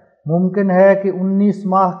ہے، ممکن ہے کہ 19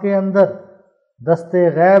 ماہ کے اندر دستے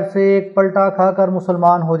غیب سے ایک پلٹا کھا کر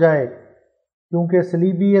مسلمان ہو جائے، کیونکہ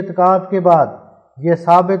صلیبی اعتقاد کے بعد یہ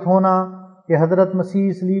ثابت ہونا کہ حضرت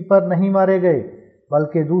مسیح صلیب پر نہیں مارے گئے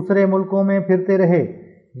بلکہ دوسرے ملکوں میں پھرتے رہے،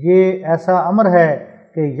 یہ ایسا امر ہے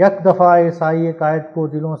کہ یک دفعہ عیسائی قائد کو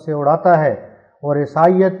دلوں سے اڑاتا ہے اور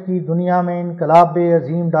عیسائیت کی دنیا میں انقلاب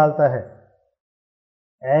عظیم ڈالتا ہے۔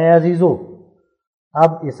 اے عزیزو،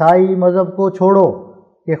 اب عیسائی مذہب کو چھوڑو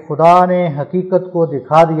کہ خدا نے حقیقت کو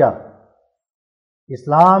دکھا دیا۔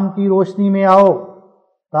 اسلام کی روشنی میں آؤ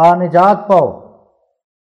تا نجات پاؤ،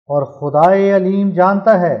 اور خدائے علیم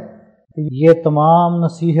جانتا ہے کہ یہ تمام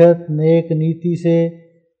نصیحت نیک نیتی سے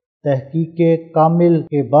تحقیق کامل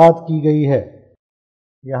کے بعد کی گئی ہے۔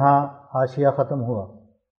 یہاں حاشیہ ختم ہوا۔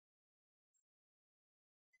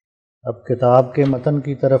 اب کتاب کے متن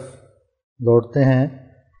کی طرف لوٹتے ہیں۔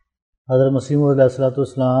 حضرت مسیح موعود علیہ الصلوۃ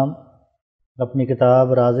والسلام اپنی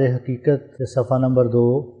کتاب راز حقیقت کے صفحہ نمبر 2،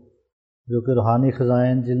 جو کہ روحانی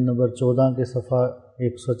خزائن جلد نمبر 14 کے صفحہ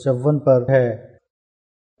 154 پر ہے،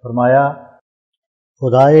 فرمایا،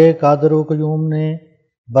 خدائے قادر و قیوم نے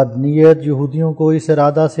بدنیت یہودیوں کو اس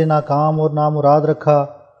ارادہ سے ناکام اور نامراد رکھا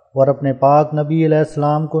اور اپنے پاک نبی علیہ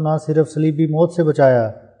السلام کو نہ صرف صلیبی موت سے بچایا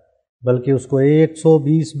بلکہ اس کو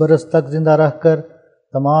 120 برس تک زندہ رکھ کر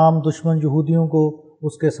تمام دشمن یہودیوں کو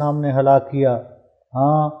اس کے سامنے ہلاک کیا۔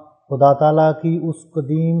 ہاں، خدا تعالیٰ کی اس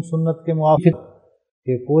قدیم سنت کے موافق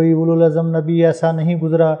کہ کوئی اولوالعزم نبی ایسا نہیں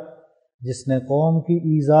گزرا جس نے قوم کی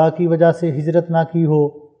ایذا کی وجہ سے ہجرت نہ کی ہو۔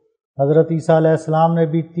 حضرت عیسیٰ علیہ السلام نے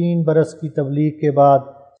بھی 3 برس کی تبلیغ کے بعد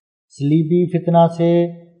صلیبی فتنہ سے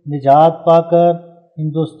نجات پا کر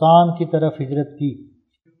ہندوستان کی طرف ہجرت کی،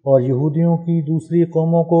 اور یہودیوں کی دوسری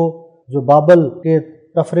قوموں کو جو بابل کے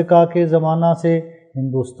تفرقہ کے زمانہ سے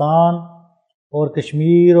ہندوستان اور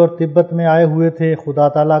کشمیر اور تبت میں آئے ہوئے تھے، خدا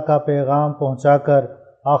تعالیٰ کا پیغام پہنچا کر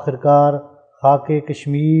آخرکار خاک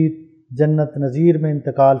کشمیر جنت نظیر میں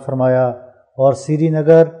انتقال فرمایا، اور سری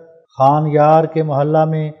نگر خان یار کے محلہ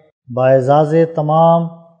میں باعزاز تمام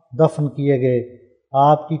دفن کیے گئے۔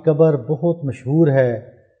 آپ کی قبر بہت مشہور ہے،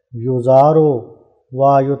 یوزارو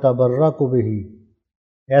و یتبرک بہ۔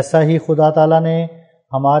 ایسا ہی خدا تعالیٰ نے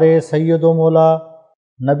ہمارے سید و مولا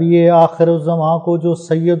نبی آخر الزماں کو، جو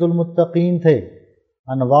سید المتقین تھے،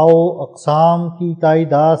 انواع و اقسام کی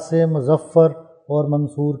تائیدات سے مظفر اور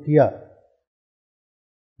منصور کیا۔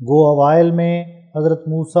 گو اوائل میں حضرت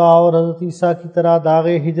موسیٰ اور حضرت عیسیٰ کی طرح داغ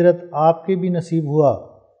ہجرت آپ کے بھی نصیب ہوا،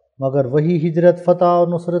 مگر وہی ہجرت فتح اور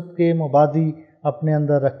نصرت کے مبادی اپنے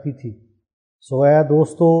اندر رکھتی تھی۔ سو اے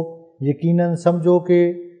دوستو، یقیناً سمجھو کہ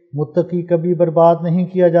متقی کبھی برباد نہیں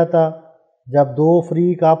کیا جاتا۔ جب 2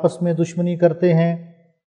 فریق آپس میں دشمنی کرتے ہیں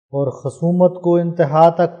اور خصومت کو انتہا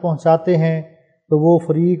تک پہنچاتے ہیں تو وہ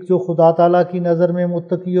فریق جو خدا تعالیٰ کی نظر میں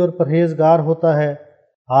متقی اور پرہیزگار ہوتا ہے،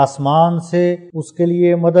 آسمان سے اس کے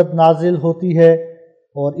لیے مدد نازل ہوتی ہے،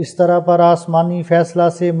 اور اس طرح پر آسمانی فیصلہ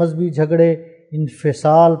سے مذہبی جھگڑے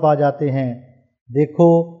انفصال پا جاتے ہیں۔ دیکھو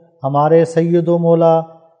ہمارے سید و مولا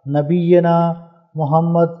نبینا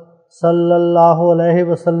محمد صلی اللہ علیہ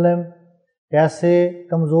وسلم کیسے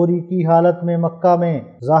کمزوری کی حالت میں مکہ میں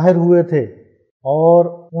ظاہر ہوئے تھے، اور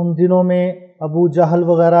ان دنوں میں ابو جہل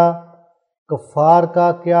وغیرہ کفار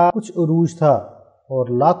کا کیا کچھ عروج تھا، اور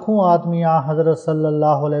لاکھوں آدمی حضرت صلی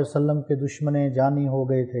اللہ علیہ وسلم کے دشمن جانی ہو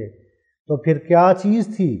گئے تھے۔ تو پھر کیا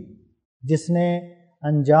چیز تھی جس نے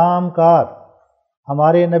انجام کار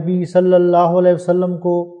ہمارے نبی صلی اللہ علیہ وسلم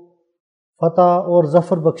کو فتح اور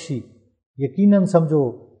ظفر بخشی؟ یقیناً سمجھو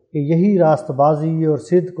کہ یہی راست بازی اور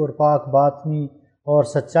صدق اور پاک باطنی اور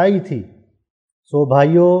سچائی تھی۔ سو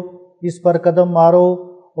بھائیو، اس پر قدم مارو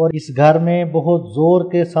اور اس گھر میں بہت زور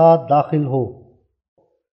کے ساتھ داخل ہو،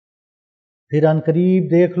 پھر عنقریب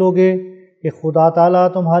دیکھ لو گے کہ خدا تعالیٰ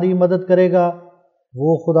تمہاری مدد کرے گا۔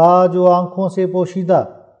 وہ خدا جو آنکھوں سے پوشیدہ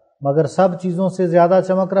مگر سب چیزوں سے زیادہ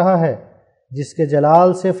چمک رہا ہے، جس کے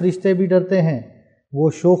جلال سے فرشتے بھی ڈرتے ہیں، وہ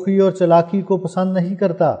شوخی اور چلاکی کو پسند نہیں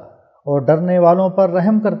کرتا اور ڈرنے والوں پر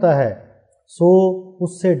رحم کرتا ہے۔ سو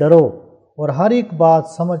اس سے ڈرو اور ہر ایک بات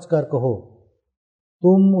سمجھ کر کہو۔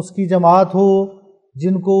 تم اس کی جماعت ہو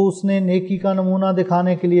جن کو اس نے نیکی کا نمونہ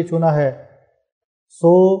دکھانے کے لیے چنا ہے۔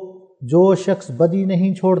 سو جو شخص بدی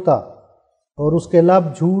نہیں چھوڑتا اور اس کے لب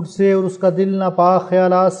جھوٹ سے اور اس کا دل ناپاک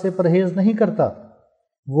خیالات سے پرہیز نہیں کرتا،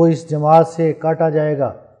 وہ اس جماعت سے کاٹا جائے گا۔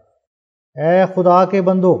 اے خدا کے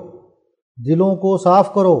بندو، دلوں کو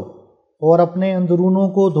صاف کرو اور اپنے اندرونوں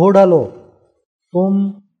کو دھو ڈالو۔ تم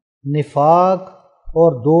نفاق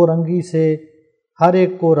اور دو رنگی سے ہر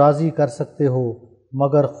ایک کو راضی کر سکتے ہو،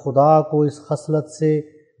 مگر خدا کو اس خصلت سے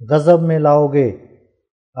غضب میں لاؤ گے۔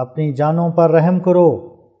 اپنی جانوں پر رحم کرو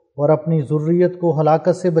اور اپنی ذریت کو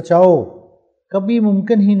ہلاکت سے بچاؤ۔ کبھی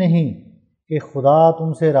ممکن ہی نہیں کہ خدا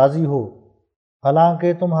تم سے راضی ہو،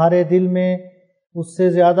 حالانکہ تمہارے دل میں اس سے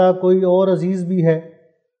زیادہ کوئی اور عزیز بھی ہے۔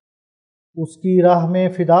 اس کی راہ میں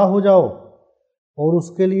فدا ہو جاؤ اور اس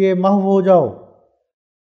کے لیے محو ہو جاؤ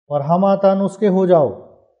اور ہمہ تن اس کے ہو جاؤ۔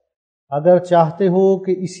 اگر چاہتے ہو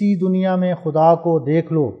کہ اسی دنیا میں خدا کو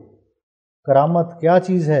دیکھ لو، کرامت کیا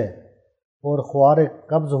چیز ہے اور خوارق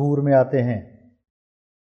کب ظہور میں آتے ہیں۔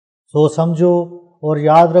 سو سمجھو اور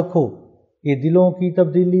یاد رکھو کہ دلوں کی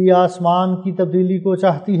تبدیلی آسمان کی تبدیلی کو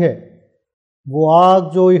چاہتی ہے۔ وہ آگ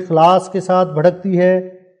جو اخلاص کے ساتھ بھڑکتی ہے،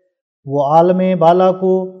 وہ عالم بالا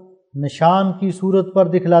کو نشان کی صورت پر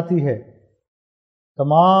دکھلاتی ہے۔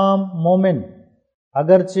 تمام مومن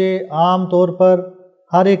اگرچہ عام طور پر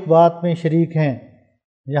ہر ایک بات میں شریک ہیں،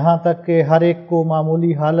 یہاں تک کہ ہر ایک کو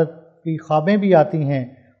معمولی حالت کی خوابیں بھی آتی ہیں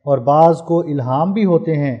اور بعض کو الہام بھی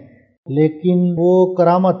ہوتے ہیں، لیکن وہ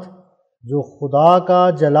کرامت جو خدا کا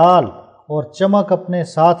جلال اور چمک اپنے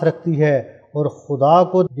ساتھ رکھتی ہے اور خدا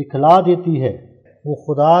کو دکھلا دیتی ہے، وہ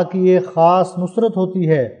خدا کی ایک خاص نصرت ہوتی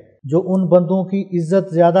ہے جو ان بندوں کی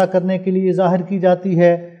عزت زیادہ کرنے کے لیے ظاہر کی جاتی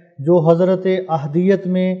ہے جو حضرت احدیت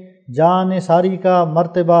میں جان ساری کا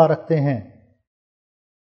مرتبہ رکھتے ہیں،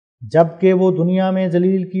 جبکہ وہ دنیا میں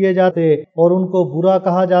ذلیل کیے جاتے اور ان کو برا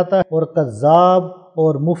کہا جاتا ہے اور کذاب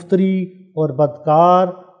اور مفتری اور بدکار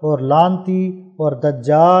اور لعنتی اور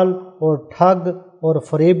دجال اور ٹھگ اور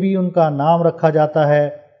فریبی ان کا نام رکھا جاتا ہے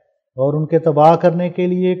اور ان کے تباہ کرنے کے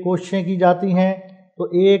لیے کوششیں کی جاتی ہیں، تو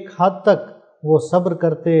ایک حد تک وہ صبر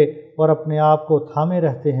کرتے اور اپنے آپ کو تھامے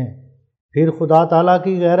رہتے ہیں۔ پھر خدا تعالیٰ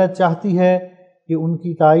کی غیرت چاہتی ہے کہ ان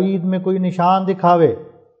کی تائید میں کوئی نشان دکھاوے،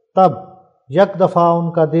 تب یک دفعہ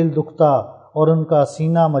ان کا دل دکھتا اور ان کا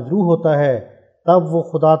سینہ مجروح ہوتا ہے، تب وہ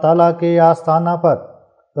خدا تعالیٰ کے آستانہ پر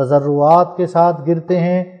تضرعات کے ساتھ گرتے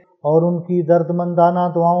ہیں اور ان کی دردمندانہ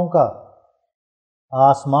دعاؤں کا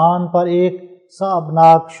آسمان پر ایک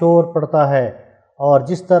صعبناک شور پڑتا ہے، اور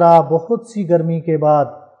جس طرح بہت سی گرمی کے بعد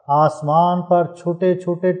آسمان پر چھوٹے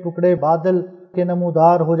چھوٹے ٹکڑے بادل کے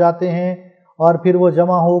نمودار ہو جاتے ہیں اور پھر وہ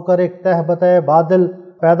جمع ہو کر ایک تہ بتہ بادل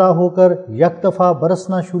پیدا ہو کر یک دفعہ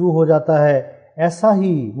برسنا شروع ہو جاتا ہے، ایسا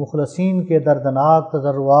ہی مخلصین کے دردناک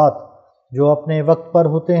تضرعات جو اپنے وقت پر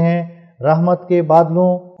ہوتے ہیں رحمت کے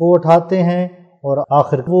بادلوں کو اٹھاتے ہیں اور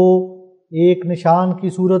آخر وہ ایک نشان کی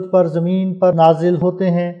صورت پر زمین پر نازل ہوتے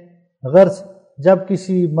ہیں۔ غرض جب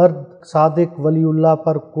کسی مرد صادق ولی اللہ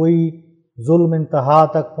پر کوئی ظلم انتہا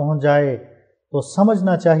تک پہنچ جائے تو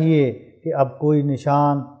سمجھنا چاہیے کہ اب کوئی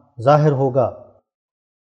نشان ظاہر ہوگا۔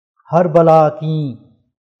 ہر بلا کی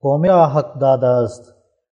قوم حق دادست،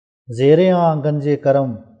 زیر آں گنج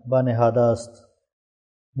کرم بنہادست۔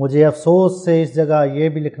 مجھے افسوس سے اس جگہ یہ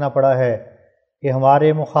بھی لکھنا پڑا ہے کہ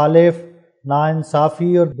ہمارے مخالف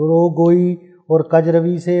ناانصافی اور دروغ گوئی اور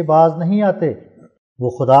کجروی سے باز نہیں آتے۔ وہ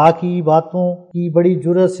خدا کی باتوں کی بڑی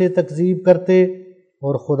جرأت سے تکذیب کرتے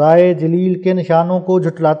اور خدائے جلیل کے نشانوں کو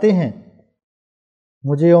جھٹلاتے ہیں۔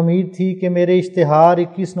 مجھے امید تھی کہ میرے اشتہار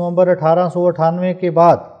 21 نومبر 1898 کے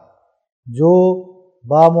بعد جو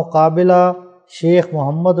بامقابلہ شیخ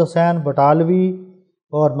محمد حسین بٹالوی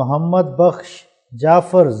اور محمد بخش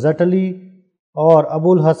جعفر زٹلی اور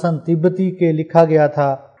ابو الحسن تبتی کے لکھا گیا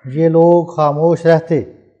تھا، یہ لوگ خاموش رہتے،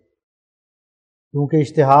 کیونکہ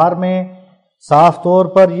اشتہار میں صاف طور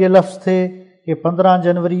پر یہ لفظ تھے کہ 15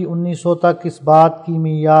 جنوری 1900 تک اس بات کی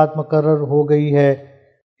میعاد مقرر ہو گئی ہے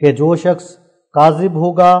کہ جو شخص کاذب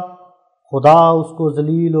ہوگا خدا اس کو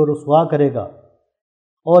ذلیل اور رسوا کرے گا،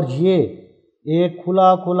 اور یہ ایک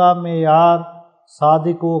کھلا معیار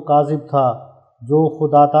صادق و کاذب تھا جو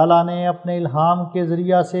خدا تعالیٰ نے اپنے الہام کے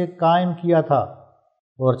ذریعہ سے قائم کیا تھا،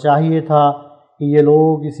 اور چاہیے تھا کہ یہ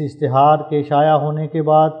لوگ اس اشتہار کے شائع ہونے کے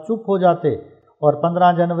بعد چپ ہو جاتے اور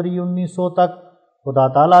 15 جنوری 1900 تک خدا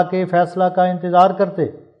تعالیٰ کے فیصلہ کا انتظار کرتے،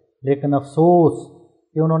 لیکن افسوس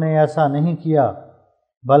کہ انہوں نے ایسا نہیں کیا،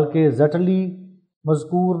 بلکہ زٹلی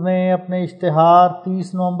مذکور نے اپنے اشتہار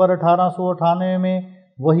 30 نومبر 1898 میں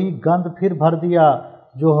وہی گند پھر بھر دیا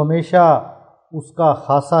جو ہمیشہ اس کا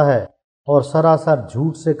خاصہ ہے، اور سراسر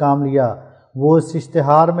جھوٹ سے کام لیا۔ وہ اس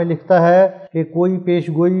اشتہار میں لکھتا ہے کہ کوئی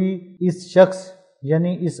پیشگوئی اس شخص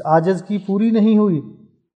یعنی اس عاجز کی پوری نہیں ہوئی۔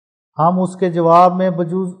 ہم اس کے جواب میں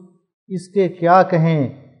بجز اس کے کیا کہیں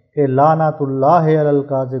کہ لعنت اللہ علی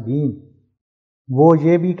الکاذبین۔ وہ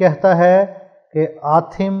یہ بھی کہتا ہے کہ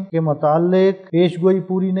آتھم کے متعلق پیش گوئی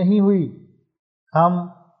پوری نہیں ہوئی، ہم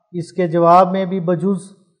اس کے جواب میں بھی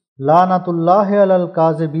بجز لعنت اللہ علی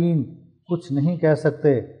الکاذبین کچھ نہیں کہہ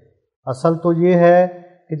سکتے۔ اصل تو یہ ہے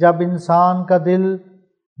کہ جب انسان کا دل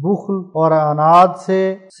بخل اور عناد سے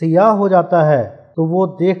سیاہ ہو جاتا ہے تو وہ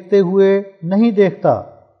دیکھتے ہوئے نہیں دیکھتا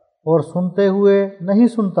اور سنتے ہوئے نہیں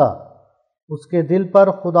سنتا، اس کے دل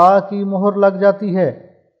پر خدا کی مہر لگ جاتی ہے،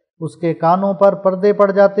 اس کے کانوں پر پردے پڑ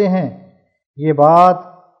جاتے ہیں۔ یہ بات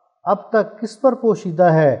اب تک کس پر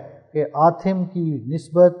پوشیدہ ہے کہ آتھم کی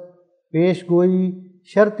نسبت پیش گوئی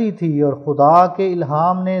شرطی تھی اور خدا کے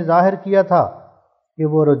الہام نے ظاہر کیا تھا کہ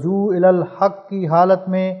وہ رجوع الی الحق کی حالت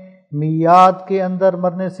میں میعاد کے اندر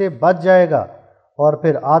مرنے سے بچ جائے گا، اور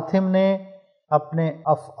پھر آتھم نے اپنے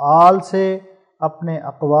افعال سے، اپنے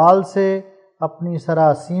اقوال سے، اپنی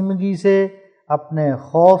سراسیمگی سے، اپنے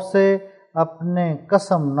خوف سے، اپنے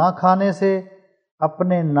قسم نہ کھانے سے،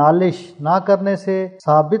 اپنے نالش نہ کرنے سے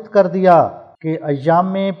ثابت کر دیا کہ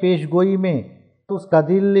ایام پیش گوئی میں اس کا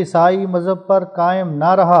دل عیسائی مذہب پر قائم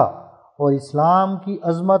نہ رہا اور اسلام کی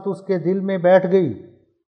عظمت اس کے دل میں بیٹھ گئی،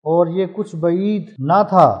 اور یہ کچھ بعید نہ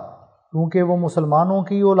تھا کیونکہ وہ مسلمانوں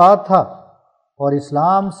کی اولاد تھا اور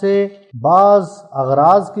اسلام سے بعض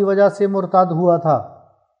اغراض کی وجہ سے مرتد ہوا تھا،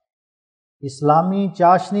 اسلامی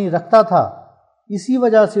چاشنی رکھتا تھا، اسی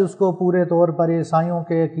وجہ سے اس کو پورے طور پر عیسائیوں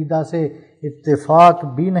کے عقیدہ سے اتفاق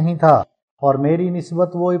بھی نہیں تھا، اور میری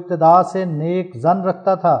نسبت وہ ابتدا سے نیک ظن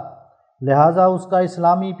رکھتا تھا، لہٰذا اس کا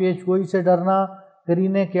اسلامی پیش گوئی سے ڈرنا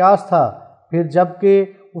قرین قیاس تھا۔ پھر جب کہ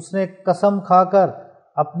اس نے قسم کھا کر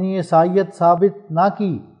اپنی عیسائیت ثابت نہ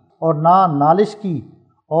کی اور نہ نالش کی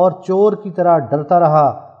اور چور کی طرح ڈرتا رہا،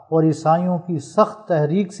 اور عیسائیوں کی سخت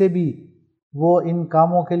تحریک سے بھی وہ ان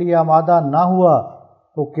کاموں کے لیے آمادہ نہ ہوا،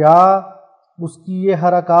 تو کیا اس کی یہ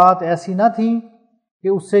حرکات ایسی نہ تھیں کہ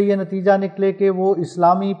اس سے یہ نتیجہ نکلے کہ وہ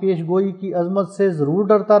اسلامی پیش گوئی کی عظمت سے ضرور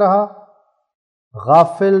ڈرتا رہا؟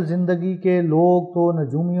 غافل زندگی کے لوگ تو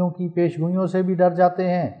نجومیوں کی پیش گوئیوں سے بھی ڈر جاتے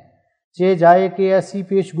ہیں، چہ جائے کہ ایسی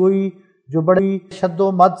پیش گوئی جو بڑی شد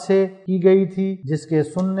و مد سے کی گئی تھی، جس کے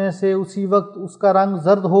سننے سے اسی وقت اس کا رنگ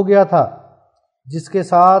زرد ہو گیا تھا، جس کے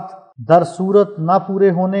ساتھ در صورت نہ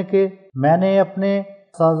پورے ہونے کے میں نے اپنے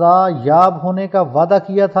سزا یاب ہونے کا وعدہ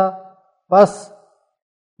کیا تھا، بس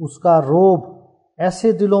اس کا روب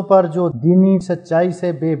ایسے دلوں پر جو دینی سچائی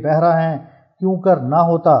سے بے بہرہ ہیں کیوں کر نہ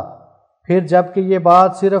ہوتا۔ پھر جب کہ یہ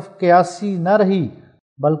بات صرف قیاسی نہ رہی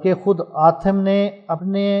بلکہ خود آتھم نے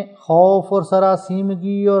اپنے خوف اور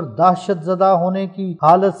سراسیمگی اور دہشت زدہ ہونے کی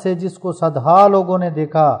حالت سے، جس کو صدہا لوگوں نے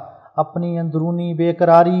دیکھا، اپنی اندرونی بے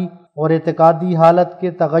قراری اور اعتقادی حالت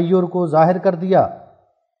کے تغیر کو ظاہر کر دیا،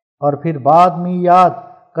 اور پھر بعد میں یاد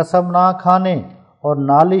قسم نہ کھانے اور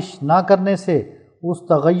نالش نہ کرنے سے اس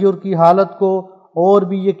تغیر کی حالت کو اور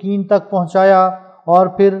بھی یقین تک پہنچایا، اور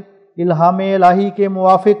پھر الہام الہی کے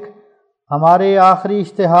موافق ہمارے آخری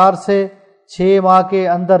اشتہار سے 6 ماہ کے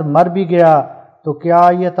اندر مر بھی گیا۔ تو کیا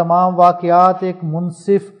یہ تمام واقعات ایک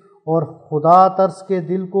منصف اور خدا ترس کے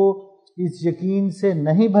دل کو اس یقین سے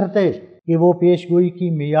نہیں بھرتے کہ وہ پیش گوئی کی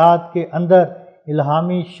میعاد کے اندر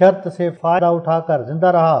الہامی شرط سے فائدہ اٹھا کر زندہ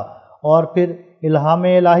رہا، اور پھر الہام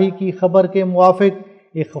الہی کی خبر کے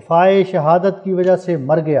موافق اخفائے شہادت کی وجہ سے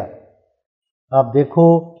مر گیا؟ اب دیکھو،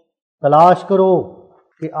 تلاش کرو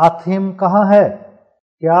کہ آتھم کہاں ہے،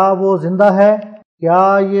 کیا وہ زندہ ہے؟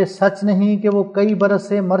 کیا یہ سچ نہیں کہ وہ کئی برس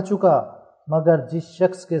سے مر چکا، مگر جس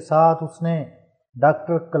شخص کے ساتھ اس نے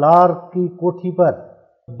ڈاکٹر کلارک کی کوٹھی پر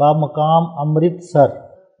بمقام امرتسر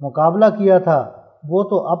مقابلہ کیا تھا، وہ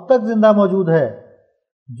تو اب تک زندہ موجود ہے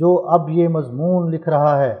جو اب یہ مضمون لکھ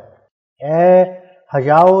رہا ہے۔ اے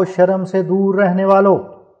حیا و شرم سے دور رہنے والو،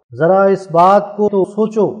 ذرا اس بات کو تو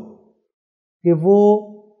سوچو کہ وہ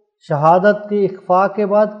شہادت کے اخفاء کے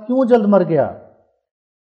بعد کیوں جلد مر گیا۔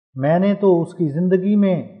 میں نے تو اس کی زندگی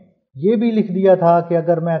میں یہ بھی لکھ دیا تھا کہ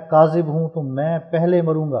اگر میں کاذب ہوں تو میں پہلے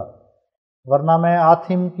مروں گا، ورنہ میں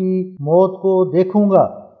آتھم کی موت کو دیکھوں گا۔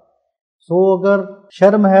 سو اگر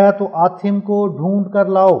شرم ہے تو آتھم کو ڈھونڈ کر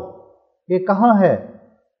لاؤ کہ کہاں ہے۔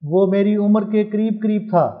 وہ میری عمر کے قریب قریب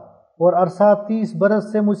تھا اور عرصہ 30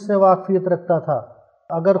 برس سے مجھ سے واقفیت رکھتا تھا۔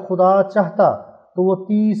 اگر خدا چاہتا تو وہ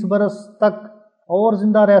 30 برس تک اور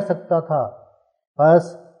زندہ رہ سکتا تھا۔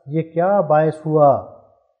 بس یہ کیا باعث ہوا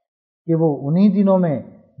کہ وہ انہی دنوں میں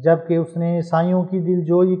جب کہ اس نے عیسائیوں کی دل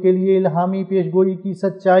جوئی کے لیے الہامی پیش گوئی کی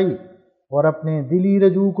سچائی اور اپنے دلی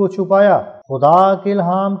رجوع کو چھپایا، خدا کے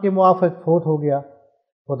الہام کے موافق فوت ہو گیا۔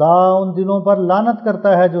 خدا ان دلوں پر لعنت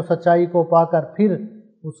کرتا ہے جو سچائی کو پا کر پھر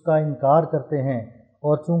اس کا انکار کرتے ہیں،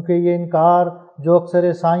 اور چونکہ یہ انکار جو اکثر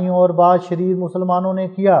عیسائیوں اور بعض شریر مسلمانوں نے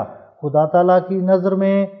کیا، خدا تعالیٰ کی نظر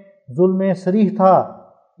میں ظلم صریح تھا،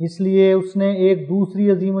 اس لیے اس نے ایک دوسری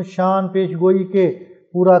عظیم الشان پیش گوئی کے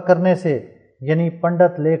پورا کرنے سے، یعنی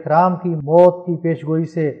پنڈت لیکھ رام کی موت کی پیش گوئی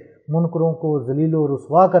سے منکروں کو ذلیل و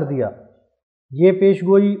رسوا کر دیا۔ یہ پیش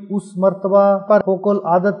گوئی اس مرتبہ پر فوق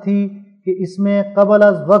العادت تھی کہ اس میں قبل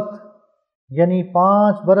از وقت یعنی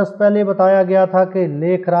 5 برس پہلے بتایا گیا تھا کہ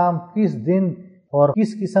لیکھ رام کس دن اور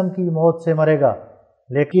کس قسم کی موت سے مرے گا،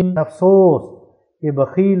 لیکن افسوس کہ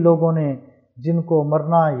بخیل لوگوں نے، جن کو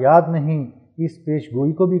مرنا یاد نہیں، اس پیش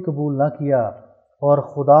گوئی کو بھی قبول نہ کیا، اور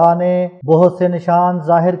خدا نے بہت سے نشان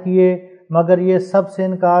ظاہر کیے مگر یہ سب سے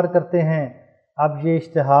انکار کرتے ہیں۔ اب یہ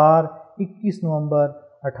اشتہار 21 نومبر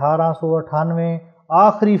 1898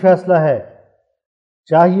 آخری فیصلہ ہے۔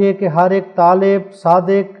 چاہیے کہ ہر ایک طالب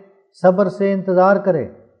صادق صبر سے انتظار کرے۔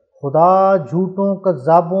 خدا جھوٹوں،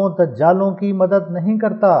 کذابوں، دجالوں کی مدد نہیں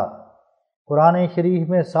کرتا۔ قرآن شریف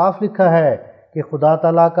میں صاف لکھا ہے کہ خدا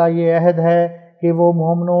تعالیٰ کا یہ عہد ہے کہ وہ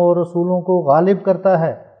مومنوں اور رسولوں کو غالب کرتا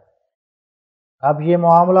ہے۔ اب یہ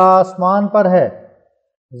معاملہ آسمان پر ہے،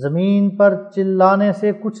 زمین پر چلانے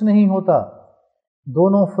سے کچھ نہیں ہوتا۔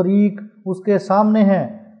 دونوں فریق اس کے سامنے ہیں،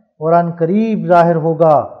 اور ان قریب ظاہر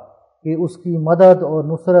ہوگا کہ اس کی مدد اور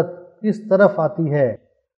نصرت کس طرف آتی ہے۔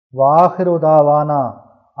 وآخر دعوانا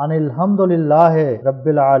ان الحمد للہ رب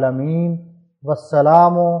العالمین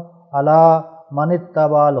والسلام علی من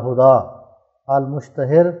اتبع الہدی۔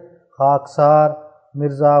 المشتہر خاکسار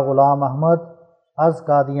مرزا غلام احمد از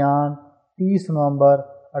قادیان 30 نومبر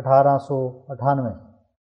 1898۔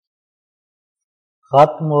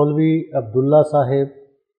 خط مولوی عبداللہ صاحب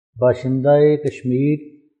باشندہ کشمیر۔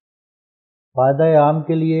 فائدہ عام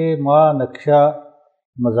کے لیے ماہ نقشہ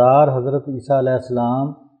مزار حضرت عیسیٰ علیہ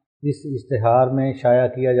السلام اس اشتہار میں شائع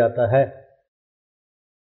کیا جاتا ہے۔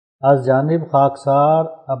 از جانب خاکسار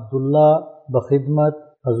عبداللہ بخدمت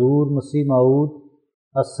حضور مسیح موعود،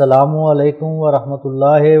 السلام علیکم ورحمۃ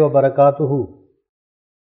اللہ وبرکاتہ۔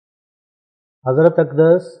 حضرت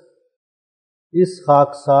اقدس اس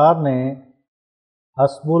خاکسار نے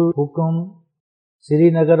حسب الحکم سری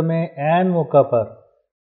نگر میں عین موقع پر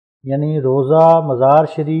یعنی روضہ مزار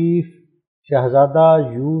شریف شہزادہ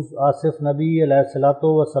یوسف آصف نبی علیہ الصلوۃ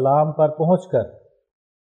والسلام پر پہنچ کر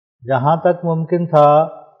جہاں تک ممکن تھا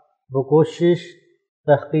وہ کوشش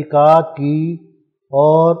تحقیقات کی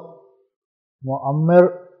اور معمر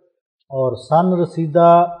اور سن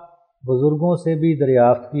رسیدہ بزرگوں سے بھی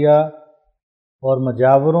دریافت کیا، اور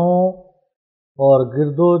مجاوروں اور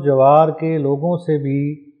گرد و جوار کے لوگوں سے بھی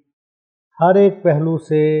ہر ایک پہلو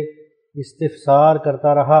سے استفسار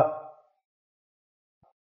کرتا رہا۔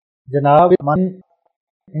 جناب من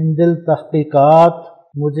ان دل تحقیقات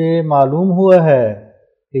مجھے معلوم ہوا ہے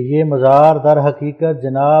کہ یہ مزار در حقیقت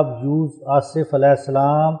جناب یوسف آصف علیہ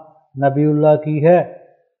السلام نبی اللہ کی ہے،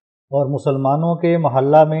 اور مسلمانوں کے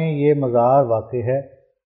محلہ میں یہ مزار واقع ہے۔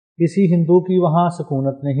 کسی ہندو کی وہاں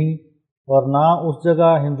سکونت نہیں، اور نہ اس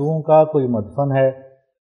جگہ ہندوؤں کا کوئی مدفن ہے،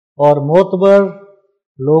 اور معتبر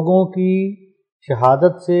لوگوں کی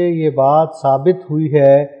شہادت سے یہ بات ثابت ہوئی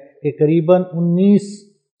ہے کہ قریباً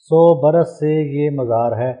 1900 برس سے یہ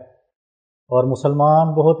مزار ہے، اور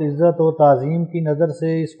مسلمان بہت عزت و تعظیم کی نظر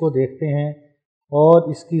سے اس کو دیکھتے ہیں اور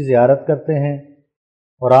اس کی زیارت کرتے ہیں،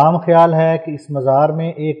 اور عام خیال ہے کہ اس مزار میں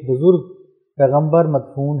ایک بزرگ پیغمبر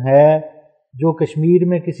مدفون ہے جو کشمیر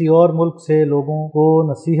میں کسی اور ملک سے لوگوں کو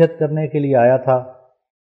نصیحت کرنے کے لیے آیا تھا،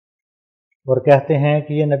 اور کہتے ہیں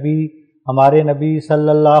کہ یہ نبی ہمارے نبی صلی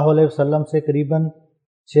اللہ علیہ وسلم سے قریباً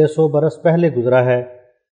 600 برس پہلے گزرا ہے۔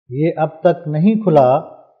 یہ اب تک نہیں کھلا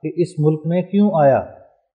کہ اس ملک میں کیوں آیا۔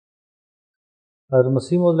 حضرت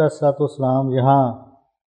مسیح موعود علیہ السلام یہاں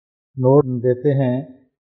نوٹ دیتے ہیں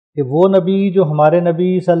کہ وہ نبی جو ہمارے نبی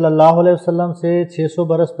صلی اللہ علیہ وسلم سے 600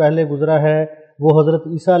 برس پہلے گزرا ہے وہ حضرت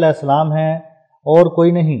عیسیٰ علیہ السلام ہیں اور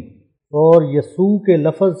کوئی نہیں، اور یسوع کے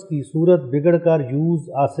لفظ کی صورت بگڑ کر یوز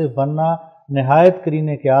آصف بننا نہایت قرین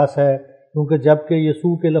قیاس ہے، کیونکہ جب کہ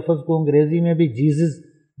یسوع کے لفظ کو انگریزی میں بھی جیزس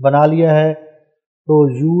بنا لیا ہے تو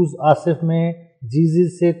یوز آصف میں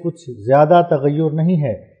جیزس سے کچھ زیادہ تغیر نہیں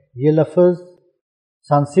ہے۔ یہ لفظ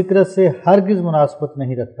سنسکرت سے ہرگز مناسبت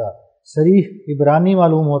نہیں رکھتا، صریح عبرانی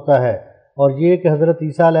معلوم ہوتا ہے، اور یہ کہ حضرت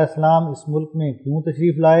عیسیٰ علیہ السلام اس ملک میں کیوں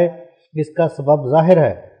تشریف لائے اس کا سبب ظاہر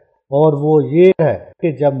ہے، اور وہ یہ ہے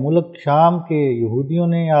کہ جب ملک شام کے یہودیوں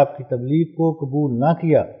نے آپ کی تبلیغ کو قبول نہ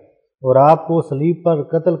کیا اور آپ کو صلیب پر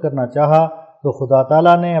قتل کرنا چاہا تو خدا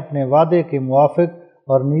تعالیٰ نے اپنے وعدے کے موافق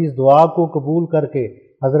اور نیز دعا کو قبول کر کے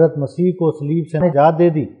حضرت مسیح کو صلیب سے نجات دے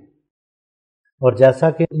دی، اور جیسا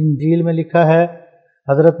کہ انجیل میں لکھا ہے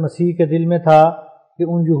حضرت مسیح کے دل میں تھا کہ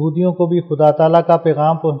ان یہودیوں کو بھی خدا تعالیٰ کا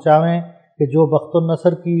پیغام پہنچاویں کہ جو بخت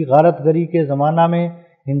النصر کی غارت گری کے زمانہ میں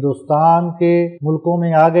ہندوستان کے ملکوں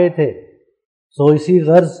میں آ گئے تھے، سو اسی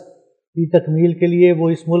غرض کی تکمیل کے لیے وہ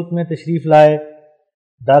اس ملک میں تشریف لائے۔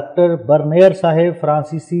 ڈاکٹر برنیر صاحب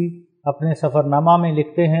فرانسیسی اپنے سفر نامہ میں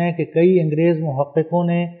لکھتے ہیں کہ کئی انگریز محققوں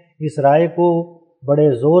نے اس رائے کو بڑے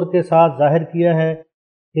زور کے ساتھ ظاہر کیا ہے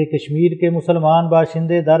کہ کشمیر کے مسلمان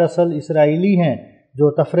باشندے دراصل اسرائیلی ہیں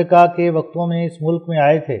جو تفرقہ کے وقتوں میں اس ملک میں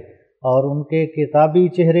آئے تھے، اور ان کے کتابی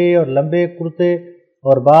چہرے اور لمبے کرتے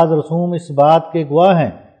اور بعض رسوم اس بات کے گواہ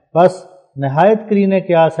ہیں۔ بس نہایت قرینہ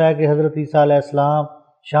قیاس ہے کہ حضرت عیسیٰ علیہ السلام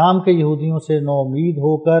شام کے یہودیوں سے نومید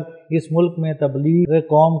ہو کر اس ملک میں تبلیغ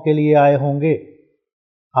قوم کے لیے آئے ہوں گے۔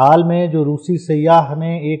 حال میں جو روسی سیاح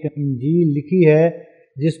نے ایک انجیل لکھی ہے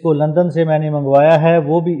جس کو لندن سے میں نے منگوایا ہے،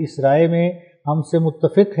 وہ بھی اس رائے میں ہم سے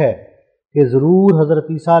متفق ہے کہ ضرور حضرت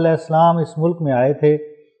عیسیٰ علیہ السلام اس ملک میں آئے تھے،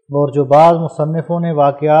 اور جو بعض مصنفوں نے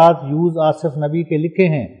واقعات یوز آصف نبی کے لکھے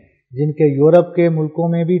ہیں جن کے یورپ کے ملکوں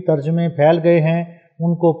میں بھی ترجمے پھیل گئے ہیں،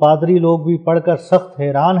 ان کو پادری لوگ بھی پڑھ کر سخت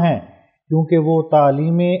حیران ہیں، کیونکہ وہ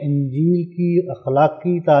تعلیم انجیل کی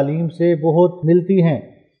اخلاقی تعلیم سے بہت ملتی ہیں،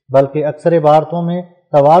 بلکہ اکثر عبارتوں میں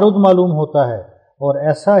توارد معلوم ہوتا ہے، اور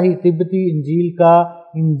ایسا ہی تبتی انجیل کا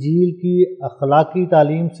انجیل کی اخلاقی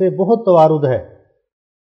تعلیم سے بہت توارد ہے۔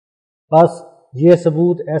 بس یہ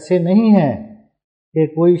ثبوت ایسے نہیں ہیں کہ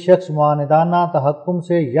کوئی شخص معاندانہ تحکم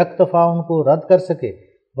سے یک دفعہ ان کو رد کر سکے،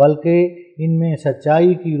 بلکہ ان میں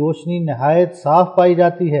سچائی کی روشنی نہایت صاف پائی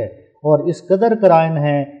جاتی ہے، اور اس قدر قرائن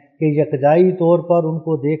ہیں کہ یکجائی طور پر ان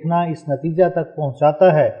کو دیکھنا اس نتیجہ تک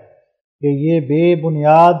پہنچاتا ہے کہ یہ بے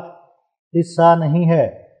بنیاد قصہ نہیں ہے۔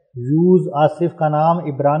 یوز آصف کا نام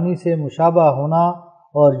عبرانی سے مشابہ ہونا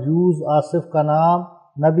اور یوز آصف کا نام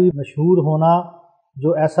نبی مشہور ہونا،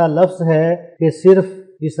 جو ایسا لفظ ہے کہ صرف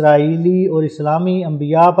اسرائیلی اور اسلامی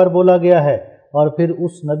انبیاء پر بولا گیا ہے، اور پھر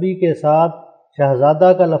اس نبی کے ساتھ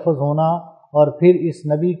شہزادہ کا لفظ ہونا، اور پھر اس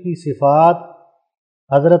نبی کی صفات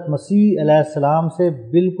حضرت مسیح علیہ السلام سے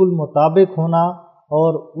بالکل مطابق ہونا،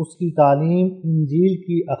 اور اس کی تعلیم انجیل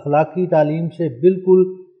کی اخلاقی تعلیم سے بالکل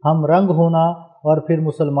ہم رنگ ہونا، اور پھر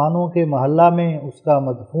مسلمانوں کے محلہ میں اس کا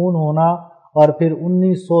مدفون ہونا، اور پھر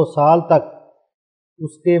 1900 سال تک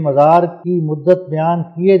اس کے مزار کی مدت بیان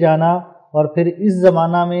کیے جانا، اور پھر اس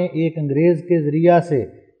زمانہ میں ایک انگریز کے ذریعہ سے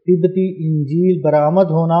تبتی انجیل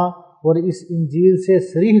برآمد ہونا، اور اس انجیل سے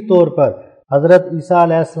صریح طور پر حضرت عیسیٰ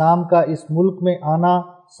علیہ السلام کا اس ملک میں آنا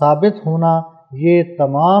ثابت ہونا، یہ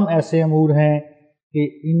تمام ایسے امور ہیں کہ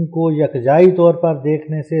ان کو یکجائی طور پر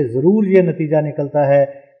دیکھنے سے ضرور یہ نتیجہ نکلتا ہے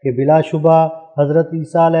کہ بلا شبہ حضرت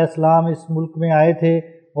عیسیٰ علیہ السلام اس ملک میں آئے تھے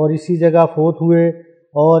اور اسی جگہ فوت ہوئے،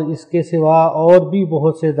 اور اس کے سوا اور بھی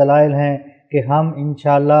بہت سے دلائل ہیں کہ ہم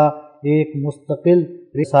انشاءاللہ ایک مستقل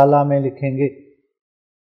رسالہ میں لکھیں گے۔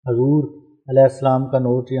 حضور علیہ السلام کا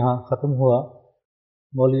نوٹ یہاں ختم ہوا۔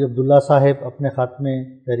 مولوی عبداللہ صاحب اپنے خط میں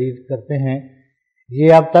تحریر کرتے ہیں،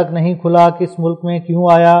 یہ اب تک نہیں کھلا کہ اس ملک میں کیوں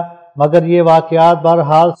آیا، مگر یہ واقعات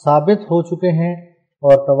بہرحال ثابت ہو چکے ہیں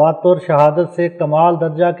اور تواتر شہادت سے کمال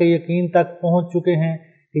درجہ کے یقین تک پہنچ چکے ہیں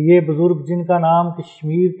کہ یہ بزرگ جن کا نام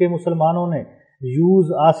کشمیر کے مسلمانوں نے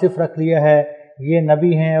یوز آصف رکھ لیا ہے، یہ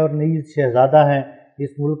نبی ہیں اور نیز شہزادہ ہیں۔ اس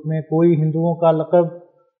ملک میں کوئی ہندوؤں کا لقب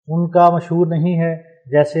ان کا مشہور نہیں ہے،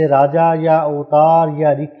 جیسے راجہ یا اوتار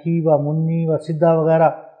یا رکھی و منی و سدھا وغیرہ،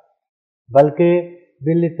 بلکہ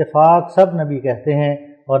بالاتفاق سب نبی کہتے ہیں،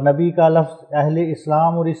 اور نبی کا لفظ اہل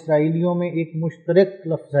اسلام اور اسرائیلیوں میں ایک مشترک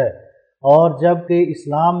لفظ ہے، اور جب کہ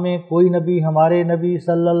اسلام میں کوئی نبی ہمارے نبی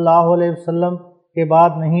صلی اللہ علیہ وسلم کے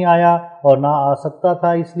بعد نہیں آیا اور نہ آ سکتا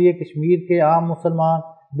تھا، اس لیے کشمیر کے عام مسلمان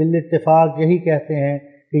بالاتفاق یہی کہتے ہیں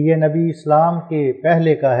کہ یہ نبی اسلام کے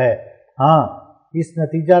پہلے کا ہے۔ ہاں، اس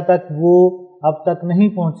نتیجہ تک وہ اب تک نہیں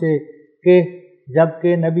پہنچے کہ جب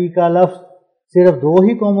کہ نبی کا لفظ صرف دو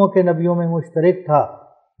ہی قوموں کے نبیوں میں مشترک تھا،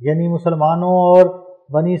 یعنی مسلمانوں اور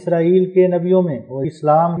بنی اسرائیل کے نبیوں میں، اور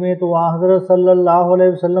اسلام میں تو وہاں حضرت صلی اللہ علیہ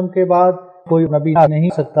وسلم کے بعد کوئی نبی نہیں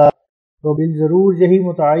سکتا، تو بالضرور یہی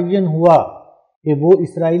متعین ہوا کہ وہ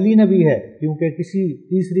اسرائیلی نبی ہے، کیونکہ کسی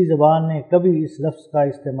تیسری زبان نے کبھی اس لفظ کا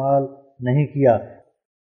استعمال نہیں کیا۔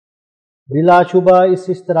 بلا شبہ اس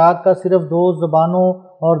اشتراک کا صرف دو زبانوں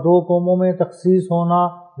اور دو قوموں میں تخصیص ہونا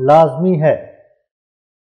لازمی ہے۔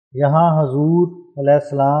 یہاں حضور علیہ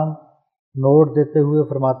السلام نوٹ دیتے ہوئے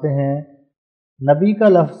فرماتے ہیں، نبی کا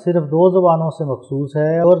لفظ صرف دو زبانوں سے مخصوص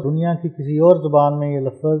ہے اور دنیا کی کسی اور زبان میں یہ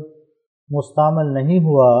لفظ مستعمل نہیں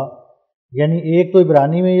ہوا، یعنی ایک تو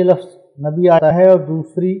عبرانی میں یہ لفظ نبی آتا ہے اور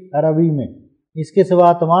دوسری عربی میں، اس کے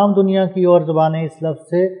سوا تمام دنیا کی اور زبانیں اس لفظ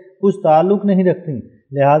سے کچھ تعلق نہیں رکھتیں،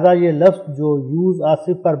 لہذا یہ لفظ جو یوز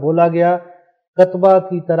آصف پر بولا گیا کتبہ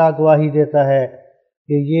کی طرح گواہی دیتا ہے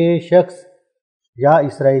کہ یہ شخص یا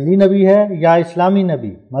اسرائیلی نبی ہے یا اسلامی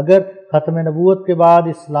نبی، مگر ختم نبوت کے بعد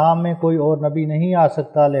اسلام میں کوئی اور نبی نہیں آ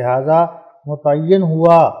سکتا، لہذا متعین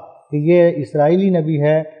ہوا کہ یہ اسرائیلی نبی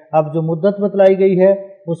ہے، اب جو مدت بتلائی گئی ہے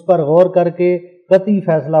اس پر غور کر کے قطعی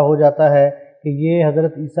فیصلہ ہو جاتا ہے کہ یہ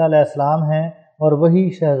حضرت عیسیٰ علیہ السلام ہیں اور وہی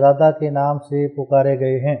شہزادہ کے نام سے پکارے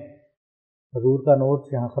گئے ہیں۔ حضور کا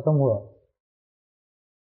نوٹ یہاں ختم ہوا۔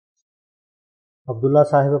 عبداللہ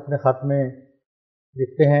صاحب اپنے خط میں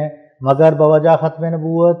لکھتے ہیں، مگر بوجہ ختم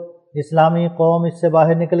نبوت اسلامی قوم اس سے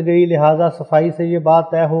باہر نکل گئی، لہٰذا صفائی سے یہ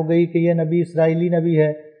بات طے ہو گئی کہ یہ نبی اسرائیلی نبی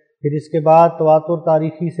ہے۔ پھر اس کے بعد تواتر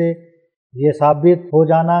تاریخی سے یہ ثابت ہو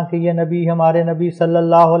جانا کہ یہ نبی ہمارے نبی صلی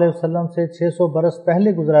اللہ علیہ وسلم سے 600 برس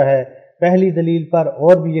پہلے گزرا ہے، پہلی دلیل پر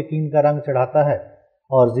اور بھی یقین کا رنگ چڑھاتا ہے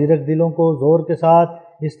اور زیرک دلوں کو زور کے ساتھ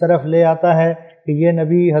اس طرف لے آتا ہے کہ یہ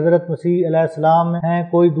نبی حضرت مسیح علیہ السلام ہیں،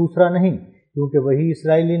 کوئی دوسرا نہیں، کیونکہ وہی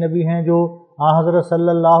اسرائیلی نبی ہیں جو حضرت صلی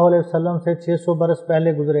اللہ علیہ وسلم سے 600 برس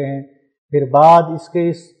پہلے گزرے ہیں۔ پھر بعد اس کے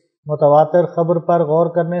اس متواتر خبر پر غور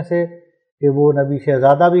کرنے سے کہ وہ نبی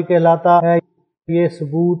شہزادہ بھی کہلاتا ہے، یہ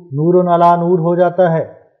ثبوت نور علی نور ہو جاتا ہے،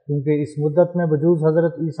 کیونکہ اس مدت میں بجوز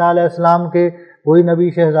حضرت عیسیٰ علیہ السلام کے کوئی نبی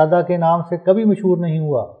شہزادہ کے نام سے کبھی مشہور نہیں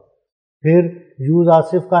ہوا۔ پھر یوز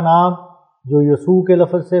آصف کا نام جو یسوع کے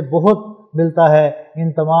لفظ سے بہت ملتا ہے،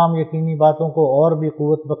 ان تمام یقینی باتوں کو اور بھی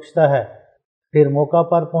قوت بخشتا ہے۔ پھر موقع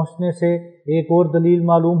پر پہنچنے سے ایک اور دلیل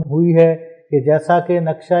معلوم ہوئی ہے کہ جیسا کہ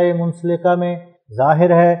نقشہ منسلکہ میں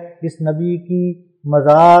ظاہر ہے، اس نبی کی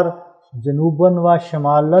مزار جنوباً و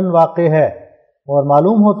شمالاً واقع ہے، اور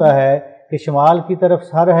معلوم ہوتا ہے کہ شمال کی طرف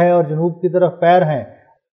سر ہے اور جنوب کی طرف پیر ہیں،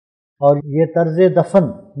 اور یہ طرز دفن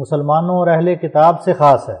مسلمانوں اور اہل کتاب سے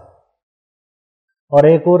خاص ہے۔ اور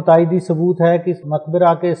ایک اور تائیدی ثبوت ہے کہ اس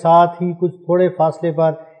مقبرہ کے ساتھ ہی کچھ تھوڑے فاصلے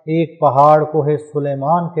پر ایک پہاڑ کوہ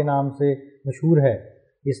سلیمان کے نام سے مشہور ہے۔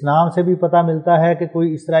 اس نام سے بھی پتہ ملتا ہے کہ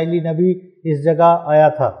کوئی اسرائیلی نبی اس جگہ آیا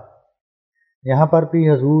تھا۔ یہاں پر بھی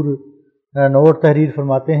حضور نوٹ تحریر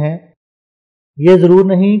فرماتے ہیں، یہ ضرور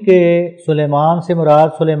نہیں کہ سلیمان سے مراد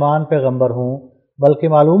سلیمان پیغمبر ہوں، بلکہ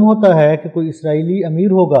معلوم ہوتا ہے کہ کوئی اسرائیلی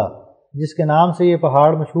امیر ہوگا جس کے نام سے یہ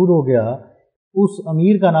پہاڑ مشہور ہو گیا، اس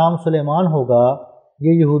امیر کا نام سلیمان ہوگا۔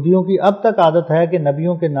 یہ یہودیوں کی اب تک عادت ہے کہ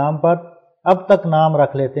نبیوں کے نام پر اب تک نام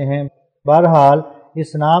رکھ لیتے ہیں۔ بہرحال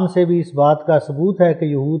اس نام سے بھی اس بات کا ثبوت ہے کہ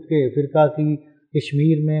یہود کے فرقہ کی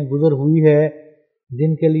کشمیر میں گزر ہوئی ہے،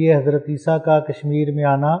 جن کے لیے حضرت عیسیٰ کا کشمیر میں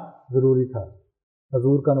آنا ضروری تھا۔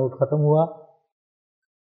 حضور کا نوٹ ختم ہوا۔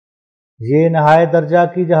 یہ نہایت درجہ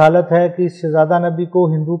کی جہالت ہے کہ اس شہزادہ نبی کو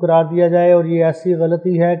ہندو قرار دیا جائے، اور یہ ایسی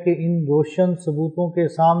غلطی ہے کہ ان روشن ثبوتوں کے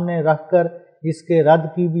سامنے رکھ کر اس کے رد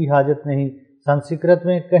کی بھی حاجت نہیں۔ سنسکرت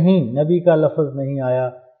میں کہیں نبی کا لفظ نہیں آیا،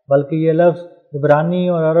 بلکہ یہ لفظ عبرانی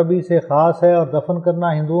اور عربی سے خاص ہے، اور دفن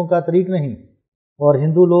کرنا ہندوؤں کا طریق نہیں، اور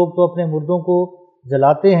ہندو لوگ تو اپنے مردوں کو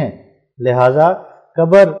جلاتے ہیں، لہٰذا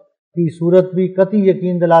قبر کی صورت بھی قطعی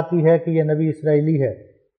یقین دلاتی ہے کہ یہ نبی اسرائیلی ہے۔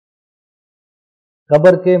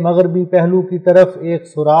 قبر کے مغربی پہلو کی طرف ایک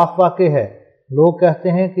سوراخ واقع ہے، لوگ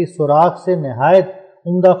کہتے ہیں کہ اس سوراخ سے نہایت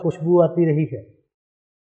عمدہ خوشبو آتی رہی ہے۔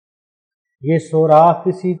 یہ سوراخ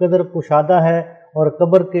کسی قدر کشادہ ہے اور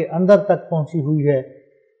قبر کے اندر تک پہنچی ہوئی ہے۔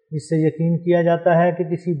 اس سے یقین کیا جاتا ہے کہ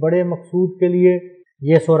کسی بڑے مقصود کے لیے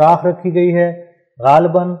یہ سوراخ رکھی گئی ہے،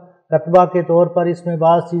 غالباً کتبہ کے طور پر اس میں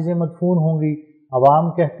بعض چیزیں مدفون ہوں گی۔ عوام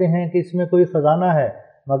کہتے ہیں کہ اس میں کوئی خزانہ ہے،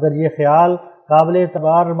 مگر یہ خیال قابل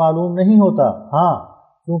اعتبار معلوم نہیں ہوتا۔ ہاں،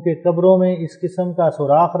 کیونکہ قبروں میں اس قسم کا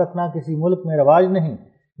سوراخ رکھنا کسی ملک میں رواج نہیں،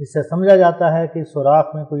 اس سے سمجھا جاتا ہے کہ اس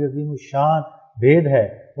سوراخ میں کوئی عظیم الشان بھید ہے،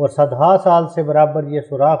 اور صدہا سال سے برابر یہ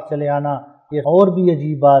سوراخ چلے آنا یہ اور بھی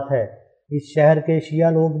عجیب بات ہے۔ اس شہر کے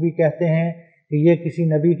شیعہ لوگ بھی کہتے ہیں کہ یہ کسی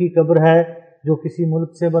نبی کی قبر ہے جو کسی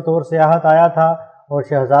ملک سے بطور سیاحت آیا تھا اور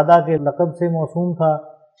شہزادہ کے لقب سے موسوم تھا۔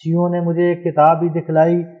 شیعوں نے مجھے ایک کتاب بھی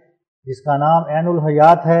دکھلائی جس کا نام عین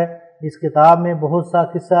الحیات ہے۔ اس کتاب میں بہت سا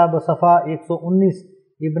قصہ بصفحہ 119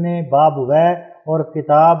 ابن بابویہ اور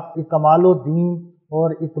کتاب کمال الدین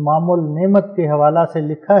اور اتمام النعمت کے حوالہ سے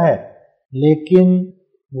لکھا ہے، لیکن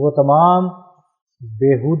وہ تمام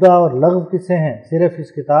بیہودہ اور لغو قصے ہیں۔ صرف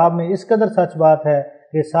اس کتاب میں اس قدر سچ بات ہے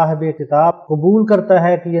کہ صاحب کتاب قبول کرتا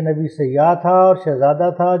ہے کہ یہ نبی سیاح تھا اور شہزادہ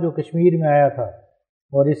تھا جو کشمیر میں آیا تھا،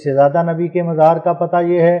 اور اس شہزادہ نبی کے مزار کا پتہ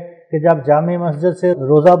یہ ہے کہ جب جامع مسجد سے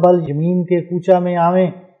روزہ بل زمین کے کوچہ میں آویں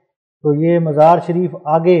تو یہ مزار شریف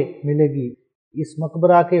آگے ملے گی۔ اس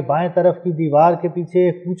مقبرہ کے بائیں طرف کی دیوار کے پیچھے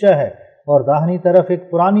ایک کوچہ ہے اور داہنی طرف ایک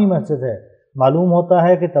پرانی مسجد ہے۔ معلوم ہوتا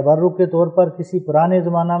ہے کہ تبرک کے طور پر کسی پرانے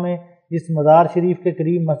زمانہ میں اس مزار شریف کے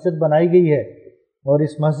قریب مسجد بنائی گئی ہے، اور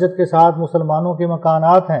اس مسجد کے ساتھ مسلمانوں کے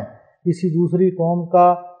مکانات ہیں، کسی دوسری قوم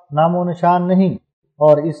کا نام و نشان نہیں۔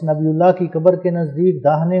 اور اس نبی اللہ کی قبر کے نزدیک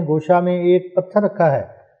داہنے گوشہ میں ایک پتھر رکھا ہے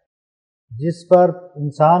جس پر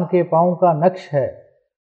انسان کے پاؤں کا نقش ہے۔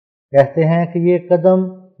 کہتے ہیں کہ یہ قدم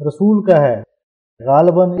رسول کا ہے،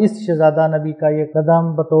 غالباً اس شہزادہ نبی کا یہ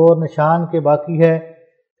قدم بطور نشان کے باقی ہے۔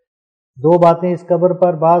 دو باتیں اس قبر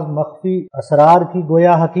پر بعض مخفی اسرار کی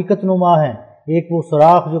گویا حقیقت نما ہیں، ایک وہ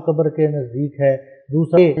سوراخ جو قبر کے نزدیک ہے،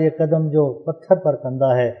 دوسرا یہ قدم جو پتھر پر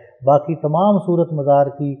کندہ ہے، باقی تمام صورت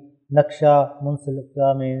مزار کی نقشہ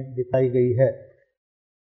منسلکہ میں دکھائی گئی ہے۔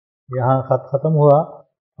 یہاں خط ختم ہوا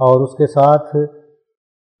اور اس کے ساتھ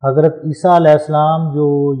حضرت عیسیٰ علیہ السلام جو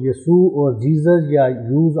یسوع اور جیزس یا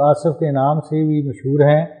یوز آصف کے نام سے بھی مشہور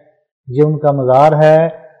ہیں، یہ ان کا مزار ہے،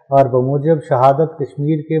 اور بموجب شہادت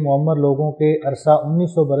کشمیر کے معمر لوگوں کے عرصہ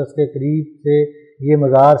 1900 برس کے قریب سے یہ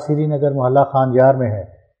مزار سری نگر محلہ خانجار میں ہے۔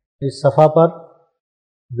 اس صفحہ پر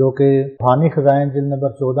جو کہ روحانی خزائن جلد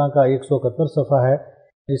نمبر 14 کا 171 صفحہ ہے،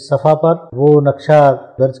 اس صفحہ پر وہ نقشہ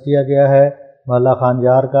درج کیا گیا ہے محلہ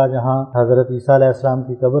خانجار کا، جہاں حضرت عیسیٰ علیہ السلام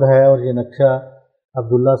کی قبر ہے، اور یہ نقشہ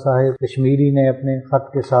عبداللہ صاحب کشمیری نے اپنے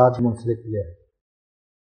خط کے ساتھ منسلک کیا ہے۔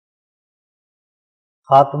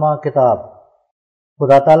 خاتمہ کتاب۔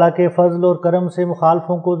 خدا تعالیٰ کے فضل اور کرم سے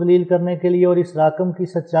مخالفوں کو ذلیل کرنے کے لیے اور اس راکم کی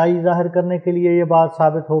سچائی ظاہر کرنے کے لیے یہ بات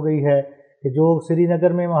ثابت ہو گئی ہے کہ جو سری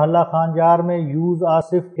نگر میں محلہ خانجار میں یوز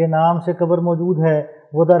آصف کے نام سے قبر موجود ہے،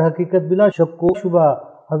 وہ در حقیقت بلا شک و شبہ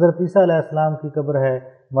حضرت عیسیٰ علیہ السلام کی قبر ہے۔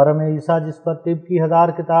 مریم عیسیٰ جس پر طب کی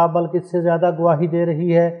 1000 کتاب بلکہ اس سے زیادہ گواہی دے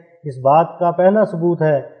رہی ہے، اس بات کا پہلا ثبوت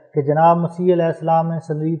ہے کہ جناب مسیح علیہ السلام نے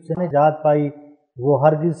صلیب سے نجات پائی، وہ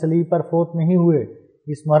ہرگز صلیب پر فوت نہیں ہوئے۔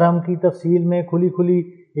 اس مرہم کی تفصیل میں کھلی کھلی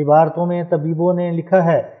عبارتوں میں طبیبوں نے لکھا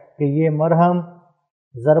ہے کہ یہ مرہم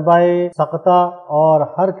ضربہ سقطہ اور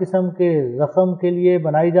ہر قسم کے زخم کے لیے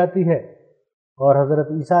بنائی جاتی ہے، اور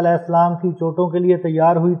حضرت عیسیٰ علیہ السلام کی چوٹوں کے لیے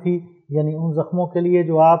تیار ہوئی تھی، یعنی ان زخموں کے لیے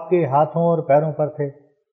جو آپ کے ہاتھوں اور پیروں پر تھے۔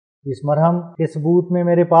 اس مرہم کے ثبوت میں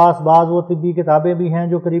میرے پاس بعض وہ طبی کتابیں بھی ہیں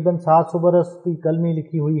جو قریباً 700 برس کی کلمی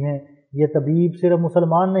لکھی ہوئی ہیں۔ یہ طبیب صرف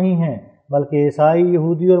مسلمان نہیں ہیں بلکہ عیسائی،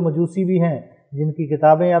 یہودی اور مجوسی بھی ہیں، جن کی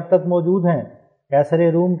کتابیں اب تک موجود ہیں۔ قیصر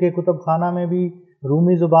روم کے کتب خانہ میں بھی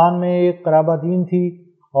رومی زبان میں ایک قرابہ دین تھی،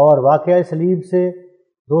 اور واقعہ صلیب سے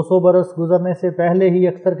 200 برس گزرنے سے پہلے ہی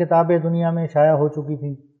اکثر کتابیں دنیا میں شائع ہو چکی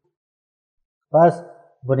تھیں۔ بس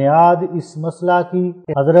بنیاد اس مسئلہ کی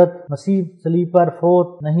کہ حضرت مسیح صلیب پر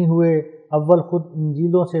فوت نہیں ہوئے اول خود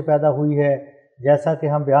انجیلوں سے پیدا ہوئی ہے، جیسا کہ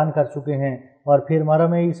ہم بیان کر چکے ہیں، اور پھر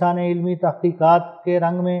مریم عیسیٰ نے علمی تحقیقات کے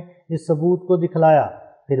رنگ میں اس ثبوت کو دکھلایا۔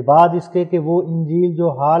 پھر بعد اس کے کہ وہ انجیل جو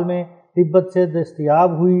حال میں تبت سے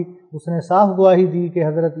دستیاب ہوئی، اس نے صاف گواہی دی کہ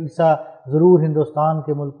حضرت عیسیٰ ضرور ہندوستان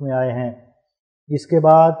کے ملک میں آئے ہیں۔ اس کے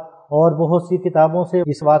بعد اور بہت سی کتابوں سے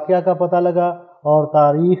اس واقعہ کا پتہ لگا، اور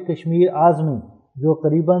تاریخ کشمیر اعظمی جو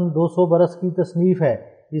قریباً 200 برس کی تصنیف ہے،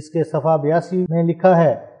 اس کے صفحہ 82 میں لکھا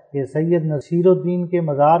ہے کہ سید نصیر الدین کے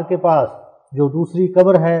مزار کے پاس جو دوسری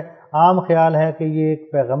قبر ہے، عام خیال ہے کہ یہ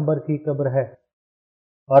ایک پیغمبر کی قبر ہے۔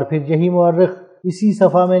 اور پھر یہی مورخ اسی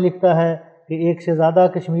صفحہ میں لکھتا ہے کہ ایک شہزادہ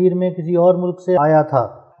کشمیر میں کسی اور ملک سے آیا تھا،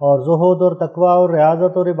 اور زہد اور تقوی اور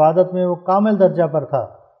ریاضت اور عبادت میں وہ کامل درجہ پر تھا،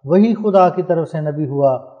 وہی خدا کی طرف سے نبی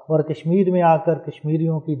ہوا اور کشمیر میں آ کر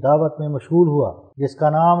کشمیریوں کی دعوت میں مشغول ہوا، جس کا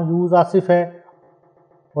نام یوز آصف ہے۔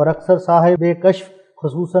 اور اکثر صاحب کشف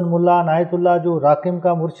خصوصاً ملا عنایت اللہ جو راکم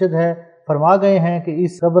کا مرشد ہے، فرما گئے ہیں کہ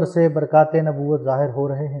اس قبر سے برکات نبوت ظاہر ہو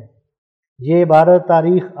رہے ہیں۔ یہ عبارت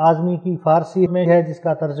تاریخ اعظمی کی فارسی میں ہے جس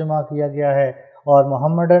کا ترجمہ کیا گیا ہے، اور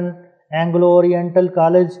Mohammedan Anglo Oriental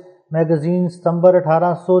College magazine ستمبر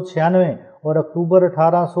 1896 اور اکتوبر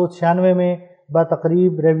 1896 میں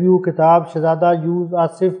بتقریب ریویو کتاب شہزادہ یوز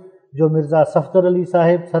آصف جو مرزا صفدر علی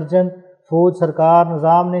صاحب سرجن فوج سرکار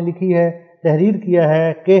نظام نے لکھی ہے، تحریر کیا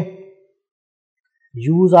ہے کہ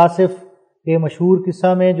یوز آصف کے مشہور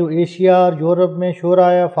قصہ میں جو ایشیا اور یورپ میں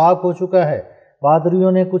شورۂ آفاق ہو چکا ہے،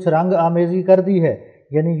 پادریوں نے کچھ رنگ آمیزی کر دی ہے،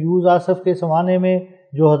 یعنی یوز آصف کے زمانے میں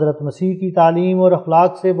جو حضرت مسیح کی تعلیم اور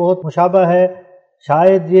اخلاق سے بہت مشابہ ہے۔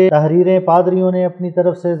 شاید یہ تحریریں پادریوں نے اپنی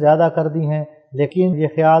طرف سے زیادہ کر دی ہیں، لیکن یہ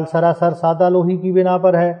خیال سراسر سادہ لوہی کی بنا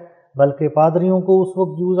پر ہے، بلکہ پادریوں کو اس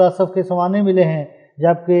وقت یوز آصف کے زمانے ملے ہیں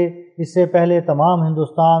جبکہ اس سے پہلے تمام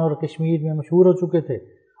ہندوستان اور کشمیر میں مشہور ہو چکے تھے،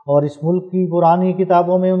 اور اس ملک کی پرانی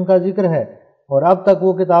کتابوں میں ان کا ذکر ہے، اور اب تک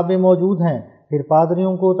وہ کتابیں موجود ہیں۔ پھر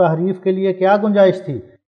پادریوں کو تحریف کے لیے کیا گنجائش تھی؟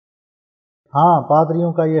 ہاں،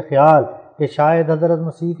 پادریوں کا یہ خیال کہ شاید حضرت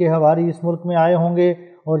مسیح کے حواری اس ملک میں آئے ہوں گے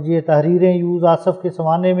اور یہ تحریریں یوز آصف کے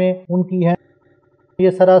زمانے میں ان کی ہیں، یہ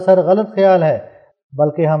سراسر غلط خیال ہے،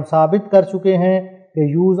 بلکہ ہم ثابت کر چکے ہیں کہ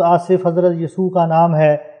یوز آصف حضرت یسوع کا نام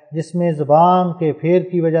ہے، جس میں زبان کے پھیر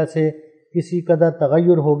کی وجہ سے کسی قدر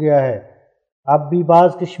تغیر ہو گیا ہے۔ اب بھی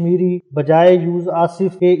بعض کشمیری بجائے یوز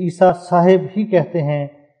آصف کے عیسیٰ صاحب ہی کہتے ہیں،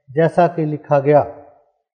 جیسا کہ لکھا گیا،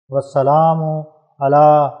 والسلام علی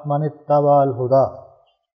من اتبع الہدی۔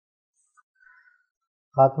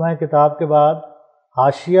 خاتمہ کتاب کے بعد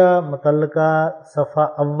حاشیہ متعلقہ صفحہ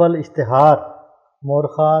اول اشتہار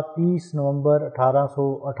مورخہ 30 نومبر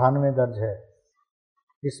 1898 درج ہے۔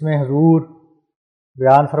 اس میں حضور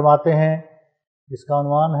بیان فرماتے ہیں، اس کا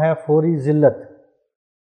عنوان ہے فوری ذلت۔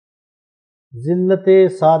 ذلت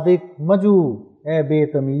صادق مجو اے بے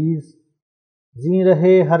تمیز، زیں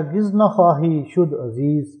رہے ہرگز نہ خواہی شد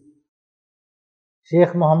عزیز۔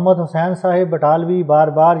 شیخ محمد حسین صاحب بٹالوی بار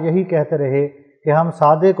بار یہی کہتے رہے کہ ہم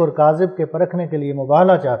صادق اور کاذب کے پرکھنے کے لیے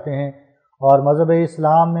مباہلہ چاہتے ہیں، اور مذہب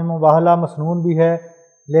اسلام میں مباہلہ مسنون بھی ہے،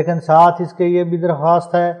 لیکن ساتھ اس کے یہ بھی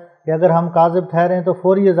درخواست ہے کہ اگر ہم کاذب ٹھہریں تو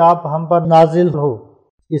فوری عذاب ہم پر نازل ہو۔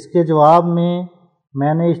 اس کے جواب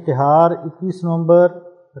میں نے اشتہار 21 نومبر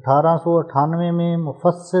 1898 میں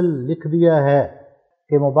مفصل لکھ دیا ہے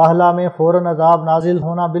کہ مباہلہ میں فوراً عذاب نازل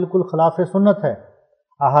ہونا بالکل خلاف سنت ہے۔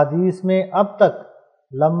 احادیث میں اب تک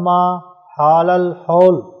لما حال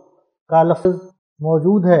الحول کا لفظ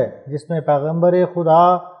موجود ہے، جس میں پیغمبر خدا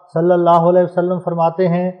صلی اللہ علیہ وسلم فرماتے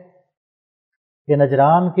ہیں کہ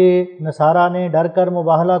نجران کے نصارہ نے ڈر کر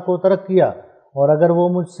مباہلہ کو ترک کیا، اور اگر وہ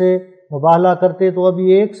مجھ سے مباہلہ کرتے تو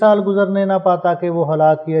ابھی 1 سال گزرنے نہ پاتا کہ وہ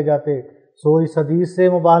ہلاک کیے جاتے۔ سو اس حدیث سے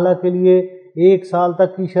مباہلہ کے لیے 1 سال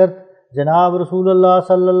تک کی شرط جناب رسول اللہ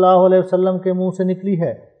صلی اللہ علیہ وسلم کے منہ سے نکلی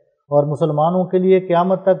ہے، اور مسلمانوں کے لیے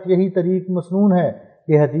قیامت تک یہی طریق مسنون ہے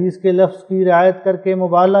کہ حدیث کے لفظ کی رعایت کر کے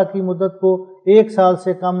مباہلہ کی مدت کو 1 سال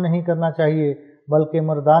سے کم نہیں کرنا چاہیے، بلکہ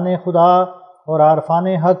مردان خدا اور عارفان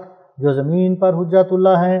حق جو زمین پر حجت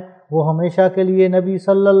اللہ ہیں، وہ ہمیشہ کے لیے نبی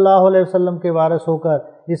صلی اللہ علیہ وسلم کے وارث ہو کر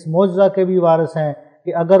اس معجزہ کے بھی وارث ہیں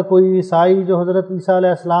کہ اگر کوئی عیسائی جو حضرت عیسیٰ علیہ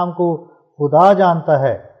السلام کو خدا جانتا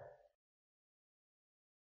ہے،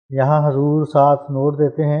 یہاں حضور ساتھ نوٹ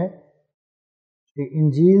دیتے ہیں کہ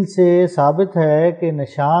انجیل سے ثابت ہے کہ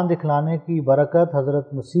نشان دکھلانے کی برکت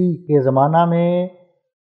حضرت مسیح کے زمانہ میں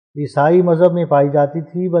عیسائی مذہب میں پائی جاتی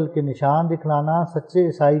تھی، بلکہ نشان دکھلانا سچے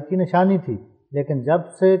عیسائی کی نشانی تھی، لیکن جب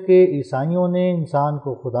سے کہ عیسائیوں نے انسان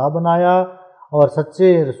کو خدا بنایا اور سچے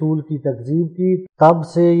رسول کی تکذیب کی، تب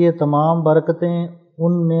سے یہ تمام برکتیں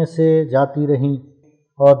ان میں سے جاتی رہیں،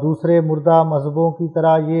 اور دوسرے مردہ مذہبوں کی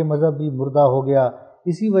طرح یہ مذہب بھی مردہ ہو گیا۔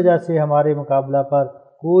 اسی وجہ سے ہمارے مقابلہ پر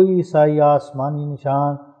کوئی عیسائی آسمانی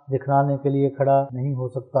نشان دکھلانے کے لیے کھڑا نہیں ہو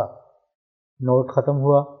سکتا۔ نوٹ ختم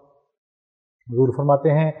ہوا۔ حضور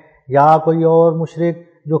فرماتے ہیں، یا کوئی اور مشرک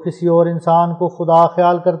جو کسی اور انسان کو خدا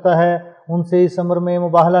خیال کرتا ہے ان سے اس امر میں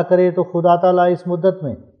مباہلہ کرے تو خدا تعالیٰ اس مدت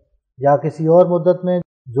میں یا کسی اور مدت میں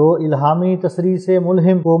جو الہامی تصریح سے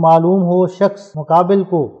ملہم کو معلوم ہو، شخص مقابل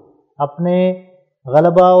کو اپنے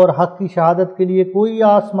غلبہ اور حق کی شہادت کے لیے کوئی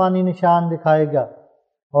آسمانی نشان دکھائے گا،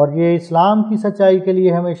 اور یہ اسلام کی سچائی کے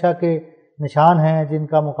لیے ہمیشہ کے نشان ہیں جن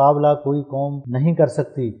کا مقابلہ کوئی قوم نہیں کر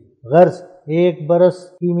سکتی۔ غرض 1 برس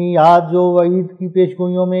کی میعاد جو وعید کی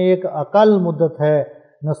پیشگوئیوں میں ایک اقل مدت ہے،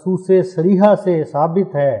 نصوص صریحہ سے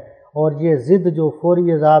ثابت ہے، اور یہ ضد جو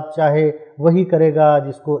فوری عذاب چاہے وہی کرے گا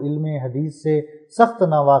جس کو علم حدیث سے سخت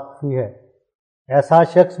ناواقفی ہے۔ ایسا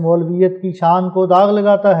شخص مولویت کی شان کو داغ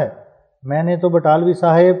لگاتا ہے۔ میں نے تو بٹالوی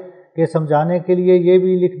صاحب کے سمجھانے کے لیے یہ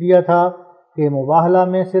بھی لکھ دیا تھا کہ مباہلہ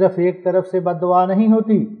میں صرف ایک طرف سے بد دعا نہیں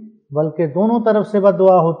ہوتی بلکہ دونوں طرف سے بد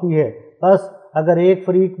دعا ہوتی ہے۔ بس اگر ایک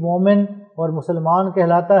فریق مومن اور مسلمان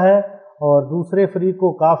کہلاتا ہے اور دوسرے فریق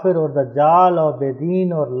کو کافر اور دجال اور بے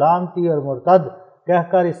دین اور لعنتی اور مرتد کہہ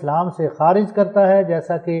کر اسلام سے خارج کرتا ہے،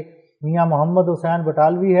 جیسا کہ میاں محمد حسین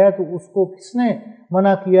بٹالوی ہے، تو اس کو کس نے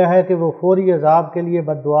منع کیا ہے کہ وہ فوری عذاب کے لیے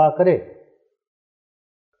بد دعا کرے؟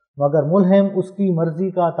 مگر ملہم اس کی مرضی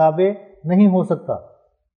کا تابع نہیں ہو سکتا۔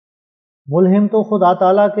 ملہم تو خدا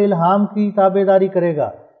تعالیٰ کے الہام کی تابع داری کرے گا،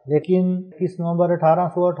 لیکن 21 نومبر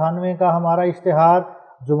 1898 کا ہمارا اشتہار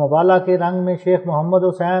جو مبالہ کے رنگ میں شیخ محمد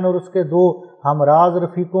حسین اور اس کے 2 ہمراز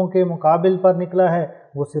رفیقوں کے مقابل پر نکلا ہے،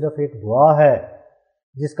 وہ صرف ایک دعا ہے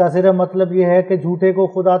جس کا صرف مطلب یہ ہے کہ جھوٹے کو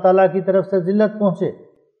خدا تعالیٰ کی طرف سے ذلت پہنچے۔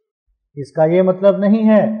 اس کا یہ مطلب نہیں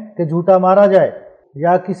ہے کہ جھوٹا مارا جائے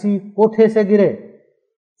یا کسی کوٹھے سے گرے،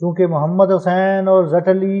 چونکہ محمد حسین اور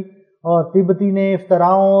زٹلی اور تبتی نے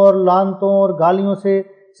افتراؤں اور لعنتوں اور گالیوں سے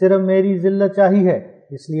صرف میری ذلت چاہی ہے،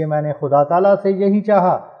 اس لیے میں نے خدا تعالیٰ سے یہی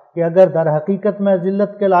چاہا کہ اگر در حقیقت میں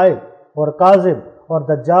ذلت کے لائق اور کاذب اور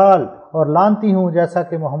دجال اور لعنتی ہوں، جیسا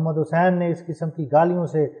کہ محمد حسین نے اس قسم کی گالیوں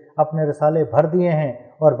سے اپنے رسالے بھر دیے ہیں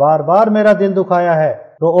اور بار بار میرا دل دکھایا ہے،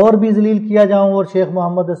 تو اور بھی ذلیل کیا جاؤں اور شیخ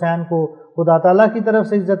محمد حسین کو خدا تعالیٰ کی طرف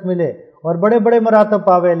سے عزت ملے اور بڑے بڑے مراتب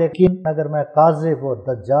پاوے، لیکن اگر میں کاذب اور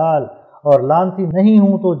دجال اور لعنتی نہیں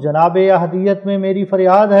ہوں تو جناب احدیت میں میری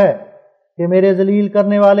فریاد ہے کہ میرے ذلیل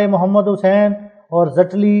کرنے والے محمد حسین اور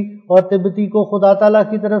زٹلی اور تبتی کو خدا تعالیٰ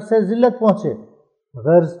کی طرف سے ذلت پہنچے۔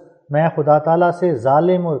 غرض میں خدا تعالیٰ سے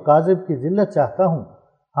ظالم اور کاذب کی ذلت چاہتا ہوں،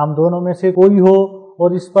 ہم دونوں میں سے کوئی ہو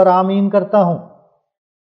اور اس پر آمین کرتا ہوں۔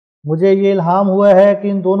 مجھے یہ الہام ہوا ہے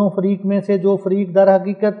کہ ان دونوں فریق میں سے جو فریق در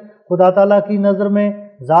حقیقت خدا تعالیٰ کی نظر میں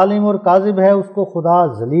ظالم اور کاذب ہے اس کو خدا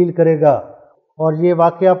ذلیل کرے گا، اور یہ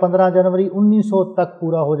واقعہ 15 جنوری 1900 تک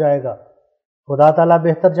پورا ہو جائے گا۔ خدا تعالیٰ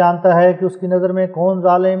بہتر جانتا ہے کہ اس کی نظر میں کون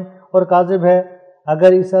ظالم اور کاذب ہے۔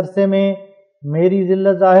 اگر اس عرصے میں میری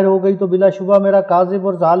ذلت ظاہر ہو گئی تو بلا شبہ میرا کاذب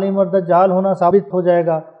اور ظالم اور دجال ہونا ثابت ہو جائے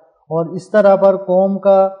گا، اور اس طرح پر قوم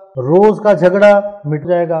کا روز کا جھگڑا مٹ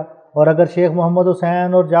جائے گا۔ اور اگر شیخ محمد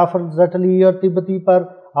حسین اور جعفر زٹلی اور تبتی پر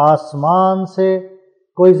آسمان سے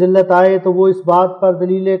کوئی ذلت آئے تو وہ اس بات پر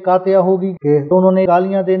دلیل قاطعہ ہوگی کہ انہوں نے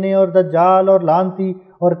گالیاں دینے اور دجال اور لعنتی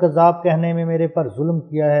اور کذاب کہنے میں میرے پر ظلم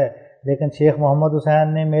کیا ہے۔ لیکن شیخ محمد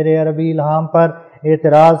حسین نے میرے عربی الہام پر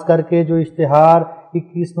اعتراض کر کے جو اشتہار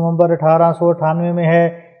 21 نومبر 1898 میں ہے،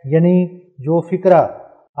 یعنی جو فقرہ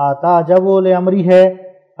آتا جب امری ہے،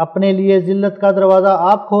 اپنے لیے ذلت کا دروازہ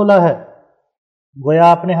آپ کھولا ہے،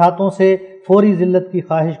 گویا اپنے ہاتھوں سے فوری ذلت کی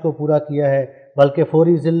خواہش کو پورا کیا ہے، بلکہ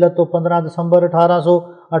فوری ذلت تو 15 دسمبر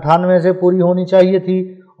 1898 سے پوری ہونی چاہیے تھی،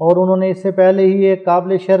 اور انہوں نے اس سے پہلے ہی ایک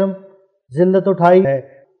قابل شرم ذلت اٹھائی ہے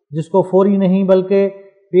جس کو فوری نہیں بلکہ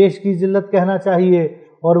پیش کی ذلت کہنا چاہیے،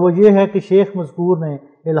 اور وہ یہ ہے کہ شیخ مذکور نے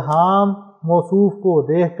الہام موصوف کو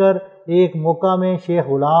دیکھ کر ایک موقع میں شیخ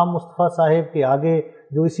غلام مصطفیٰ صاحب کے آگے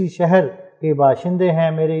جو اسی شہر کے باشندے ہیں،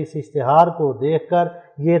 میرے اس اشتہار کو دیکھ کر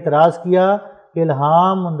یہ اعتراض کیا کہ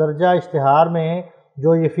الہام مندرجہ اشتہار میں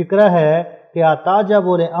جو یہ فقرہ ہے کہ آتاجب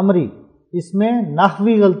امری، اس میں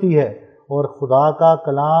نحوی غلطی ہے، اور خدا کا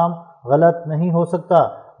کلام غلط نہیں ہو سکتا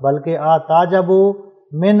بلکہ آتاجب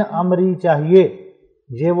من امری چاہیے۔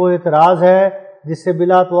 یہ وہ اعتراض ہے جس سے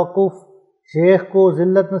بلا توقف شیخ کو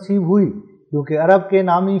ذلت نصیب ہوئی، کیونکہ عرب کے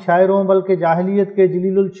نامی شاعروں بلکہ جاہلیت کے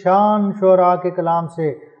جلیل الشان شعراء کے کلام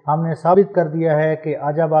سے ہم نے ثابت کر دیا ہے کہ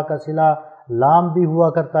عجبہ کا صلہ لام بھی ہوا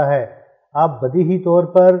کرتا ہے۔ اب بدیہی طور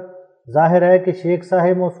پر ظاہر ہے کہ شیخ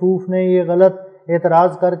صاحب موصوف نے یہ غلط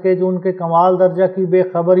اعتراض کر کے جو ان کے کمال درجہ کی بے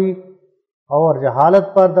خبری اور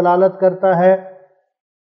جہالت پر دلالت کرتا ہے،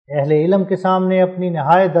 اہل علم کے سامنے اپنی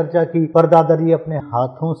نہایت درجہ کی پردہ دری اپنے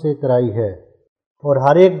ہاتھوں سے کرائی ہے، اور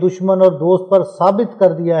ہر ایک دشمن اور دوست پر ثابت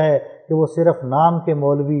کر دیا ہے کہ وہ صرف نام کے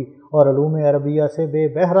مولوی اور علوم عربیہ سے بے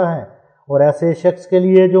بہرہ ہیں، اور ایسے شخص کے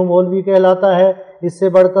لیے جو مولوی کہلاتا ہے اس سے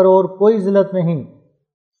بڑھ کر اور کوئی ذلت نہیں،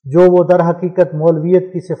 جو وہ در حقیقت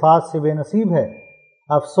مولویت کی صفات سے بے نصیب ہے۔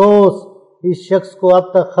 افسوس اس شخص کو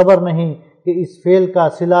اب تک خبر نہیں کہ اس فعل کا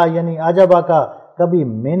صلہ یعنی عجبہ کا کبھی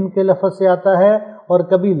من کے لفظ سے آتا ہے اور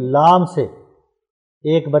کبھی لام سے۔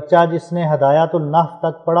 ایک بچہ جس نے ہدایات النحو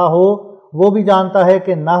تک پڑھا ہو وہ بھی جانتا ہے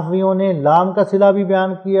کہ نحویوں نے لام کا صلہ بھی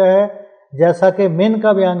بیان کیا ہے جیسا کہ من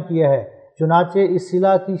کا بیان کیا ہے۔ چنانچہ اس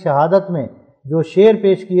صلہ کی شہادت میں جو شعر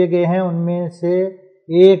پیش کیے گئے ہیں ان میں سے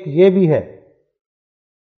ایک یہ بھی ہے: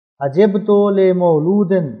 عجبت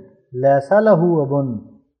لمولود لیس لہ اب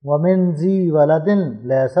ومن ذی ولد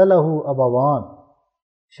لیس لہ ابوان۔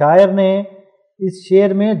 شاعر نے اس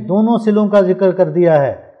شعر میں دونوں صلوں کا ذکر کر دیا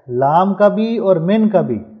ہے، لام کا بھی اور من کا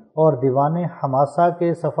بھی، اور دیوان حماسہ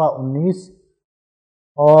کے صفحہ 19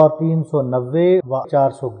 اور 390 و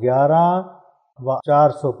 411 و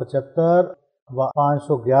 475 و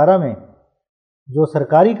 511 میں جو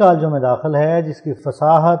سرکاری کالجوں میں داخل ہے، جس کی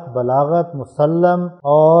فصاحت، بلاغت مسلم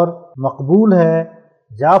اور مقبول ہے،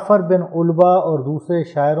 جعفر بن علبہ اور دوسرے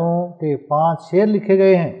شاعروں کے 5 شعر لکھے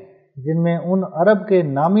گئے ہیں جن میں ان عرب کے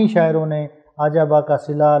نامی شاعروں نے عجبہ کا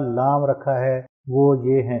صلہ لام رکھا ہے۔ وہ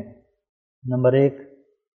یہ ہیں: نمبر 1،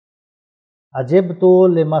 عجبت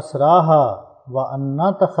لمسراہا وأنا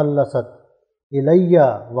تخلصت الی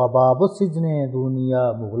وباب السجن دنیا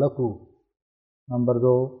مغلق۔ نمبر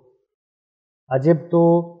 2، عجبت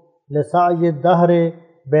لسعی الدہر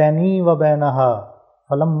بینی وبینہا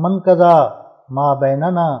فلما انقضی ما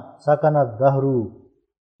بیننا سکن الدہر۔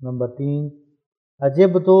 نمبر 3،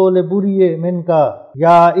 عجبت لبری منکا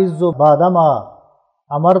یا عز بعدما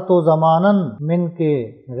امرت زمانا من کے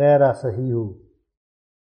غیر صحیح۔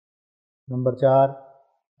 نمبر 4،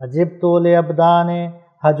 عجبت لابدان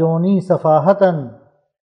حجونی صفاحتا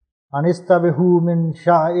انستبہوا من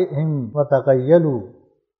شعائهم وتقیلوا۔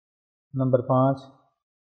 نمبر 5،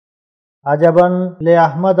 عجبا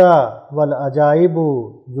لاحمد والعجائب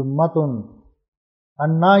جمت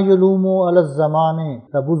انا یلوم علی الزمان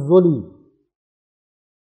تبذلی۔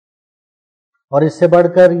 اور اس سے بڑھ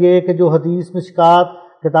کر یہ کہ جو حدیث مشکات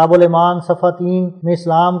کتاب الایمان صفحہ 3 میں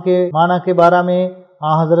اسلام کے معنی کے بارے میں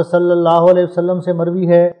حضرت صلی اللہ علیہ وسلم سے مروی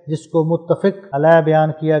ہے، جس کو متفق علیہ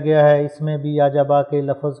بیان کیا گیا ہے، اس میں بھی عجبہ کے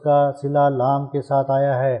لفظ کا صلہ لام کے ساتھ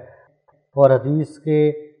آیا ہے، اور حدیث کے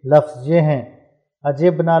لفظ یہ ہیں: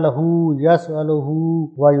 عجبنا لہو یسألہ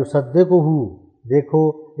ویصدقہ۔ دیکھو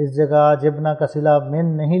اس جگہ عجبنا کا صلہ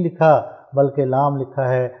من نہیں لکھا بلکہ لام لکھا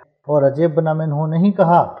ہے، اور عجبنا منہ نہیں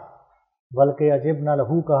کہا بلکہ عجبنا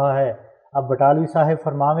لہو کہا ہے۔ اب بٹالوی صاحب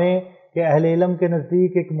فرماویں کہ اہل علم کے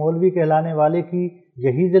نزدیک ایک مولوی کہلانے والے کی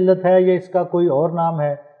یہی ذلت ہے یا اس کا کوئی اور نام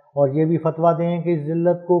ہے، اور یہ بھی فتویٰ دیں کہ اس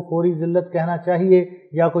ذلت کو فوری ذلت کہنا چاہیے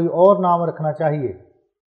یا کوئی اور نام رکھنا چاہیے۔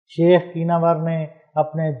 شیخ کینہ ور نے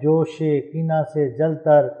اپنے جوش کینہ سے جل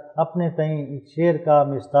کر اپنے تئیں اس شعر کا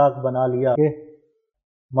مصداق بنا لیا کہ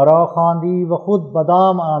مرا خواندی و خود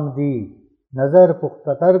بدام آمدی، نظر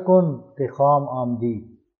پختہ تر کن کہ خام آمدی۔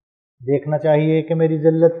 دیکھنا چاہیے کہ میری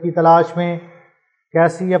ذلت کی تلاش میں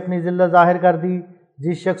کیسی اپنی ذلت ظاہر کر دی۔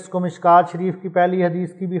 جس شخص کو مشکوٰۃ شریف کی پہلی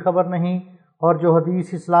حدیث کی بھی خبر نہیں اور جو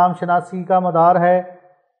حدیث اسلام شناسی کا مدار ہے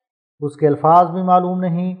اس کے الفاظ بھی معلوم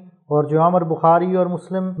نہیں، اور جو امر بخاری اور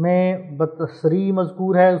مسلم میں بتصریح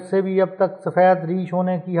مذکور ہے اس سے بھی اب تک سفید ریش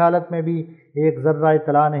ہونے کی حالت میں بھی ایک ذرہ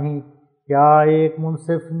اطلاع نہیں، کیا ایک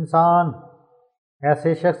منصف انسان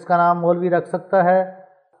ایسے شخص کا نام مولوی رکھ سکتا ہے؟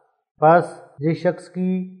 بس جس شخص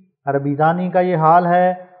کی عربی دانی کا یہ حال ہے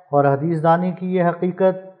اور حدیث دانی کی یہ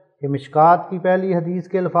حقیقت کہ مشکوٰۃ کی پہلی حدیث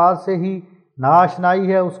کے الفاظ سے ہی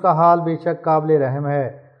ناآشنائی ہے، اس کا حال بے شک قابل رحم ہے،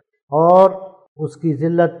 اور اس کی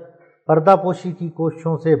ذلت پردہ پوشی کی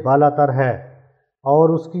کوششوں سے بالا تر ہے، اور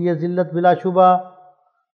اس کی یہ ذلت بلا شبہ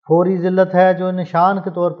فوری ذلت ہے جو نشان کے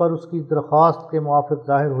طور پر اس کی درخواست کے موافق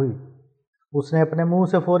ظاہر ہوئی۔ اس نے اپنے منہ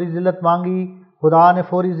سے فوری ذلت مانگی، خدا نے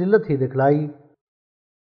فوری ذلت ہی دکھلائی۔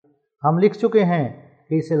 ہم لکھ چکے ہیں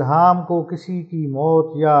کہ اس الہام کو کسی کی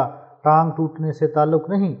موت یا ٹانگ ٹوٹنے سے تعلق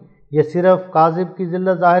نہیں، یہ صرف کاذب کی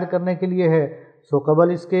ذلت ظاہر کرنے کے لیے ہے، سو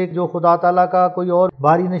قبل اس کے جو خدا تعالیٰ کا کوئی اور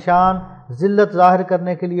باری نشان ذلت ظاہر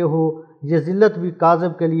کرنے کے لیے ہو، یہ ذلت بھی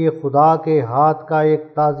کاذب کے لیے خدا کے ہاتھ کا ایک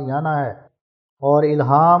تازیانہ ہے۔ اور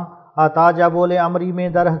الہام آتاجہ بولے امری میں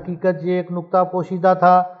در حقیقت یہ ایک نکتہ پوشیدہ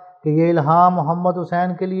تھا کہ یہ الہام محمد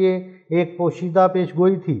حسین کے لیے ایک پوشیدہ پیش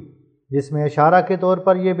گوئی تھی، جس میں اشارہ کے طور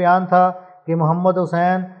پر یہ بیان تھا کہ محمد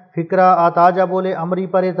حسین فکرہ آتاجہ بولے امری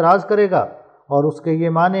پر اعتراض کرے گا، اور اس کے یہ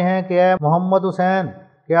معنی ہیں کہ اے محمد حسین،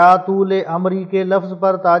 کیا تو لے امری کے لفظ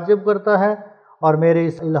پر تعجب کرتا ہے اور میرے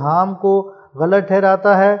اس الہام کو غلط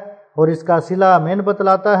ٹھہراتا ہے اور اس کا صلہ من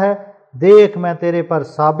بتلاتا ہے؟ دیکھ میں تیرے پر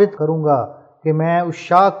ثابت کروں گا کہ میں اس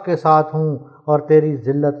شاک کے ساتھ ہوں اور تیری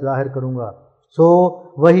ذلت ظاہر کروں گا۔ سو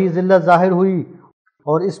وہی ذلت ظاہر ہوئی،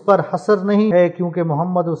 اور اس پر حصر نہیں ہے کیونکہ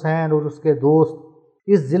محمد حسین اور اس کے دوست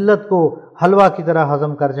اس ذلت کو حلوہ کی طرح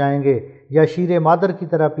ہضم کر جائیں گے یا شیر مادر کی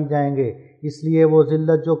طرح پی جائیں گے، اس لیے وہ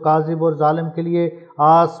ذلت جو کاذب اور ظالم کے لیے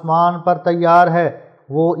آسمان پر تیار ہے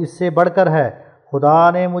وہ اس سے بڑھ کر ہے۔ خدا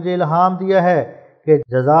نے مجھے الہام دیا ہے کہ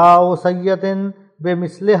جزاء سیئۃ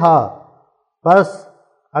بمثلھا، بس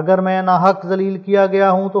اگر میں ناحق ذلیل کیا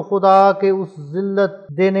گیا ہوں تو خدا کے اس ذلت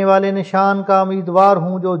دینے والے نشان کا امیدوار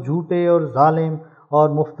ہوں جو جھوٹے اور ظالم اور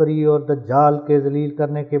مفتری اور دجال کے ذلیل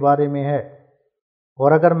کرنے کے بارے میں ہے،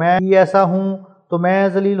 اور اگر میں ہی ایسا ہوں تو میں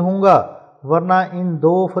ذلیل ہوں گا، ورنہ ان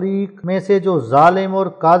دو فریق میں سے جو ظالم اور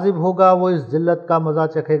کاذب ہوگا وہ اس ذلت کا مزہ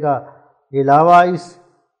چکھے گا۔ علاوہ اس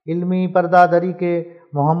علمی پردہ دری کے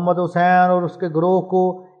محمد حسین اور اس کے گروہ کو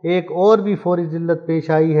ایک اور بھی فوری ذلت پیش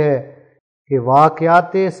آئی ہے کہ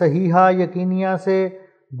واقعات صحیحہ یقینیہ سے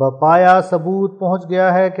بپایا ثبوت پہنچ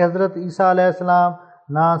گیا ہے کہ حضرت عیسیٰ علیہ السلام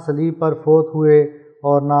نہ صلیب پر فوت ہوئے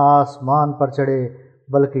اور نہ آسمان پر چڑھے،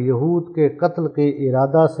 بلکہ یہود کے قتل کے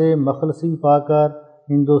ارادہ سے مخلصی پا کر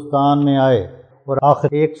ہندوستان میں آئے اور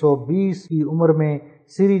آخر 120 کی عمر میں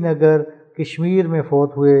سری نگر کشمیر میں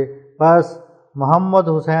فوت ہوئے۔ بس محمد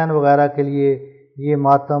حسین وغیرہ کے لیے یہ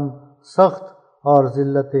ماتم سخت اور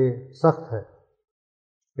ذلت سخت ہے۔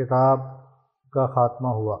 کتاب کا خاتمہ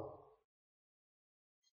ہوا۔